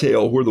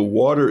detail where the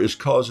water is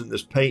causing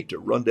this paint to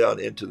run down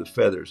into the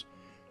feathers.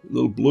 A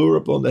little blue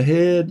up on the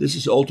head. This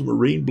is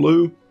ultramarine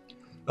blue.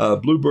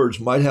 Bluebirds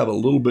might have a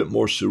little bit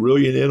more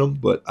cerulean in them,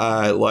 but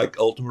I like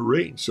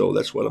ultramarine, so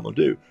that's what I'm going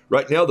to do.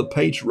 Right now, the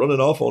paint's running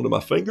off onto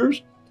my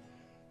fingers.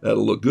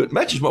 That'll look good.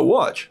 Matches my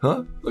watch,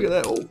 huh? Look at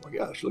that. Oh, my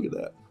gosh, look at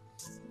that.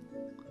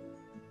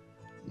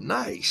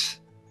 Nice.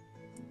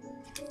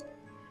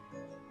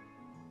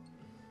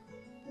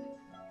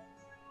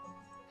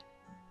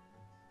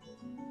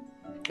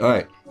 All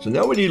right, so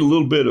now we need a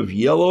little bit of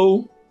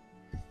yellow.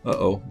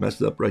 Uh-oh,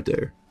 messed up right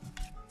there.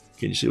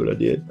 Can you see what I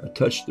did? I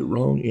touched the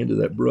wrong end of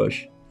that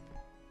brush.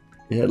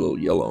 It had a little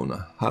yellow on the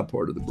high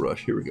part of the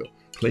brush. Here we go.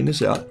 Clean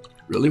this out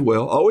really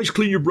well. Always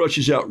clean your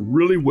brushes out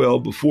really well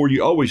before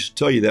you, always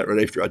tell you that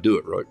right after I do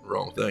it, right?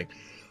 Wrong thing.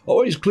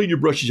 Always clean your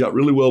brushes out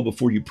really well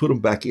before you put them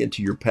back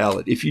into your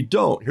palette. If you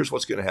don't, here's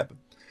what's going to happen.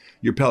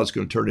 Your palette's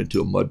going to turn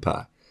into a mud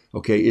pie.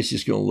 Okay, it's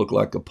just going to look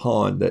like a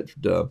pond that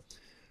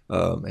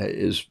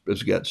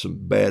has got some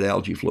bad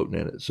algae floating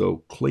in it. So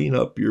clean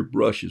up your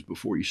brushes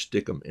before you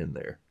stick them in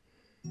there.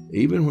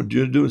 Even when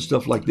you're doing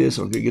stuff like this,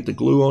 I'm going to get the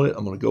glue on it.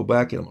 I'm going to go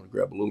back and I'm going to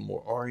grab a little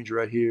more orange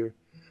right here.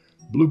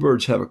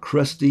 Bluebirds have a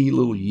crusty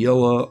little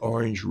yellow,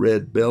 orange,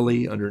 red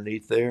belly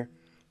underneath there,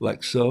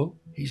 like so.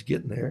 He's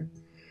getting there.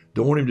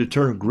 Don't want him to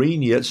turn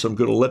green yet, so I'm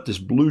going to let this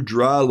blue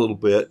dry a little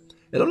bit.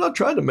 And I'm not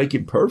trying to make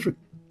him perfect,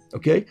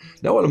 okay?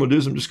 Now what I'm going to do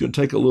is I'm just going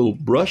to take a little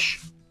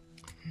brush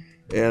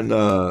and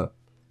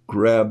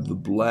grab the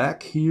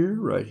black here,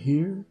 right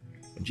here,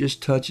 and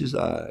just touch his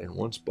eye in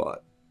one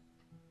spot.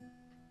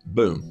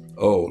 Boom.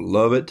 Oh,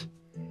 love it.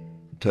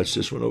 Touch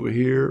this one over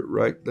here,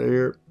 right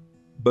there.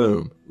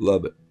 Boom.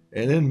 Love it.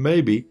 And then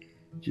maybe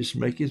just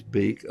make his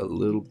beak a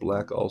little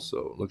black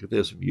also. Look at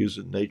this. I'm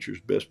using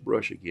nature's best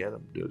brush again.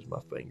 I'm doing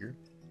my finger.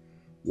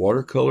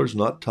 Watercolor's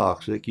not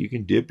toxic. You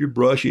can dip your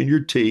brush in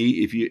your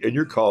tea in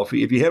your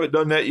coffee. If you haven't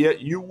done that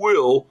yet, you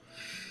will.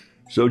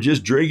 So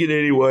just drink it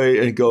anyway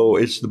and go.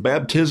 It's the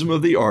baptism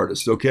of the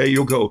artist, okay?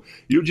 You'll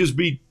just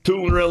be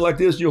tooling around like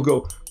this and you'll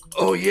go,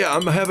 oh yeah,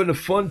 I'm having a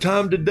fun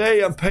time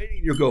today. I'm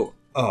painting. You'll go,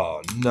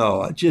 oh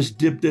no, I just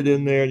dipped it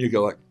in there. And you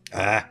go like,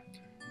 ah,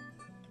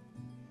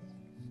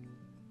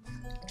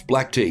 it's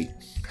black tea.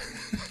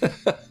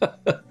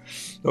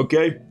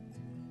 Okay?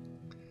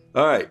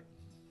 All right.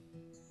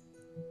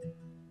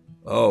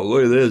 Oh,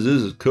 look at this.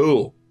 This is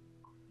cool.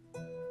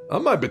 I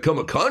might become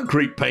a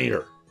concrete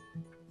painter.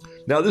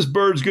 Now this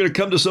bird's going to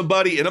come to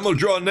somebody and I'm going to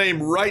draw a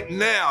name right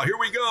now. Here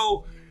we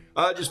go.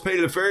 I just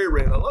painted a fairy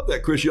wren. I love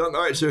that, Chris Young.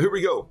 All right, so here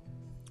we go.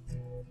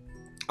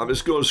 I'm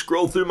just going to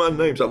scroll through my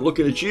names. I'm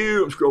looking at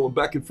you. I'm scrolling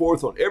back and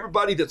forth on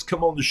everybody that's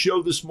come on the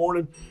show this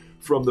morning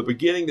from the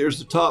beginning. There's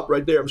the top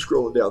right there. I'm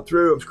scrolling down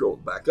through. I'm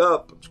scrolling back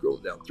up. I'm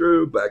scrolling down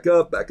through, back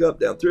up,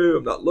 down through.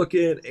 I'm not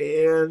looking,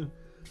 and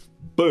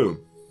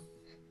boom.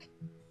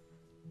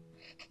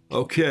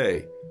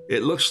 Okay.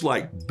 It looks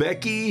like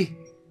Becky,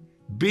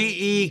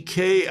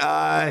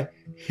 B-E-K-I,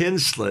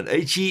 Henslin,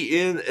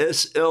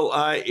 H-E-N-S-L-I-N.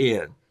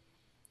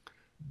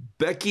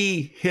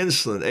 Becky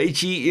Henslin,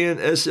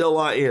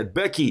 H-E-N-S-L-I-N.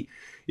 Becky,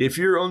 if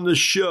you're on the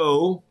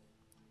show,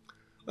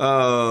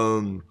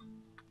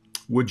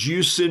 would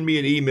you send me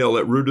an email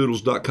at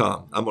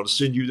roodoodles.com? I'm going to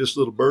send you this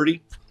little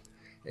birdie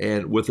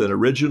and with an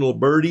original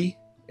birdie,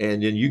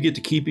 and then you get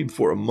to keep him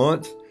for a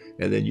month,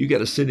 and then you got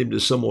to send him to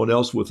someone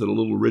else with a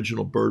little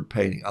original bird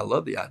painting. I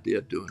love the idea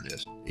of doing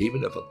this,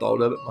 even if I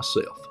thought of it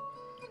myself.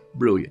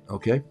 Brilliant,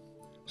 okay?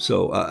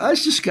 So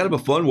it's just kind of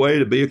a fun way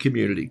to be a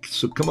community.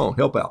 So come on,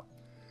 help out.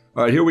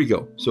 All right, here we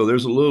go. So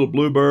there's a little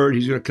bluebird.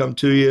 He's going to come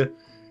to you.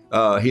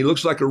 He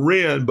looks like a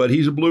wren, but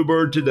he's a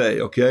bluebird today,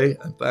 okay?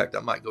 In fact,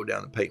 I might go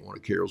down and paint one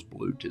of Carol's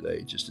blue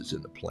today, just as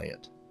in the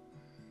plant.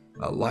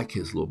 I like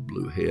his little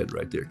blue head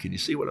right there. Can you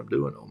see what I'm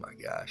doing? Oh, my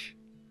gosh.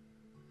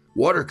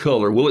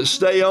 Watercolor. Will it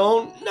stay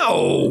on?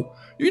 No.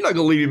 You're not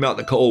going to leave him out in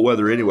the cold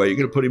weather anyway. You're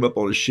going to put him up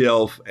on a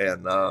shelf,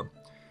 and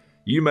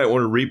you might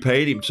want to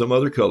repaint him some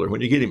other color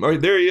when you get him. All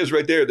right, there he is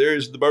right there.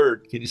 There's the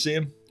bird. Can you see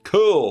him?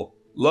 Cool.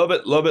 Love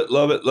it, love it,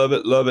 love it, love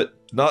it, love it.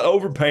 Not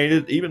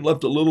overpainted, even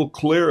left a little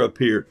clear up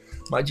here.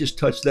 Might just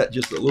touch that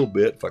just a little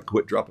bit if I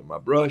quit dropping my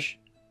brush.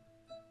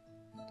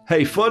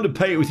 Hey, fun to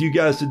paint with you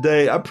guys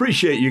today. I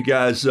appreciate you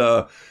guys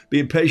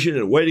being patient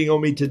and waiting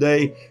on me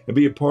today and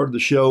being part of the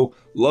show.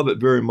 Love it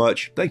very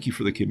much. Thank you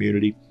for the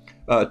community.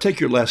 Take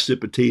your last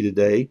sip of tea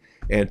today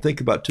and think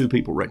about two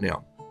people right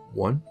now.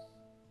 1,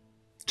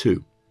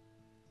 2.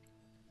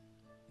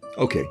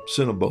 Okay,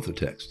 send them both a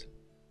text.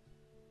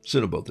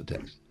 Send them both a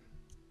text.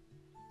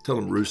 Tell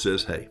them Roo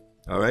says hey.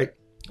 All right?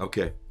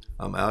 Okay.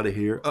 I'm out of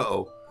here.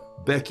 Uh-oh.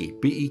 Becky,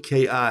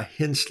 B-E-K-I,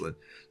 Henslin.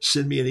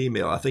 Send me an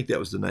email. I think that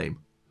was the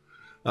name.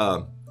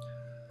 I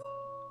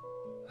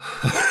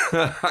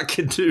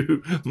can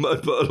do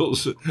mud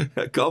puddles.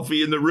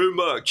 Coffee in the Roo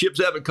mug.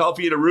 Chip's having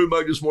coffee in a Roo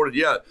mug this morning.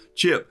 Yeah,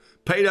 Chip,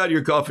 paint out of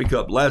your coffee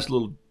cup. Last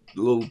little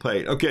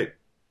paint. Okay.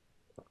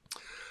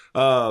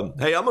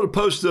 Hey, I'm going to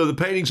post the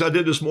paintings I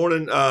did this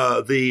morning.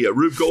 The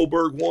Rube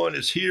Goldberg one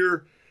is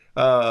here.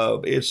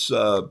 It's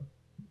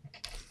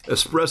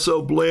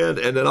espresso blend,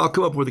 and then I'll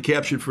come up with a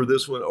caption for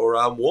this one, or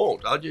I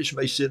won't. I just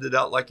may send it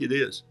out like it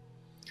is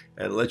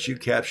and let you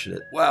caption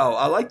it. Wow,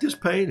 I like this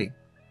painting.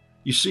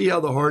 You see how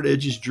the hard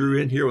edges drew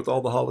in here with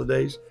all the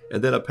holidays?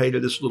 And then I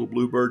painted this little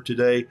bluebird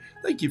today.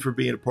 Thank you for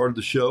being a part of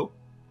the show.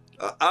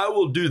 I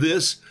will do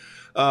this.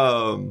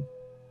 I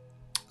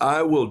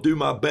will do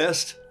my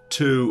best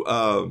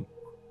to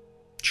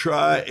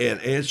try and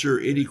answer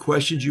any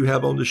questions you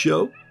have on the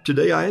show.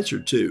 Today I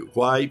answered 2.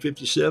 Why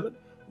 857?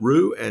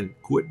 Roo, and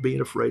quit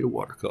being afraid of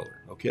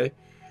watercolor, okay?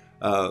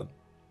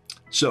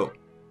 So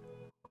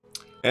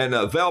And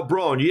Val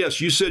Braun, yes,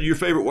 you said your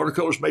favorite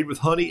watercolor is made with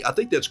honey. I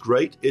think that's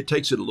great. It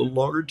takes it a little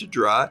longer to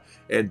dry,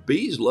 and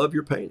bees love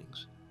your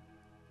paintings.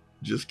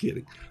 Just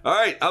kidding. All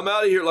right, I'm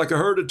out of here like a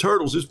herd of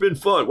turtles. It's been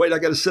fun. Wait, I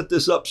got to set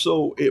this up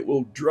so it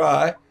will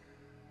dry.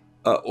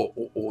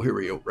 Here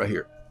we go, right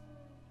here.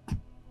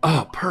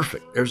 Oh,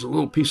 perfect. There's a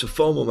little piece of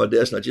foam on my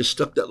desk, and I just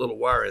stuck that little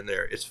wire in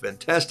there. It's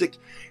fantastic.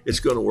 It's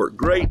going to work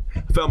great.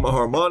 I found my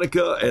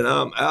harmonica, and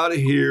I'm out of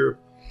here.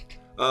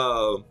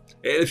 And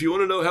if you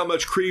want to know how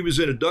much cream is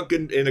in a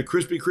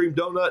Krispy Kreme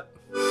donut,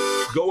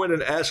 go in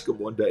and ask them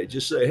one day.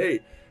 Just say,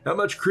 hey, how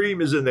much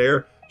cream is in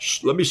there?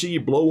 Let me see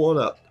you blow one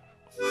up.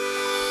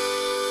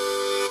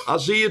 I'll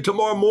see you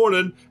tomorrow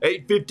morning,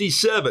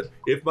 8:57,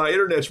 if my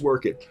internet's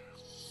working.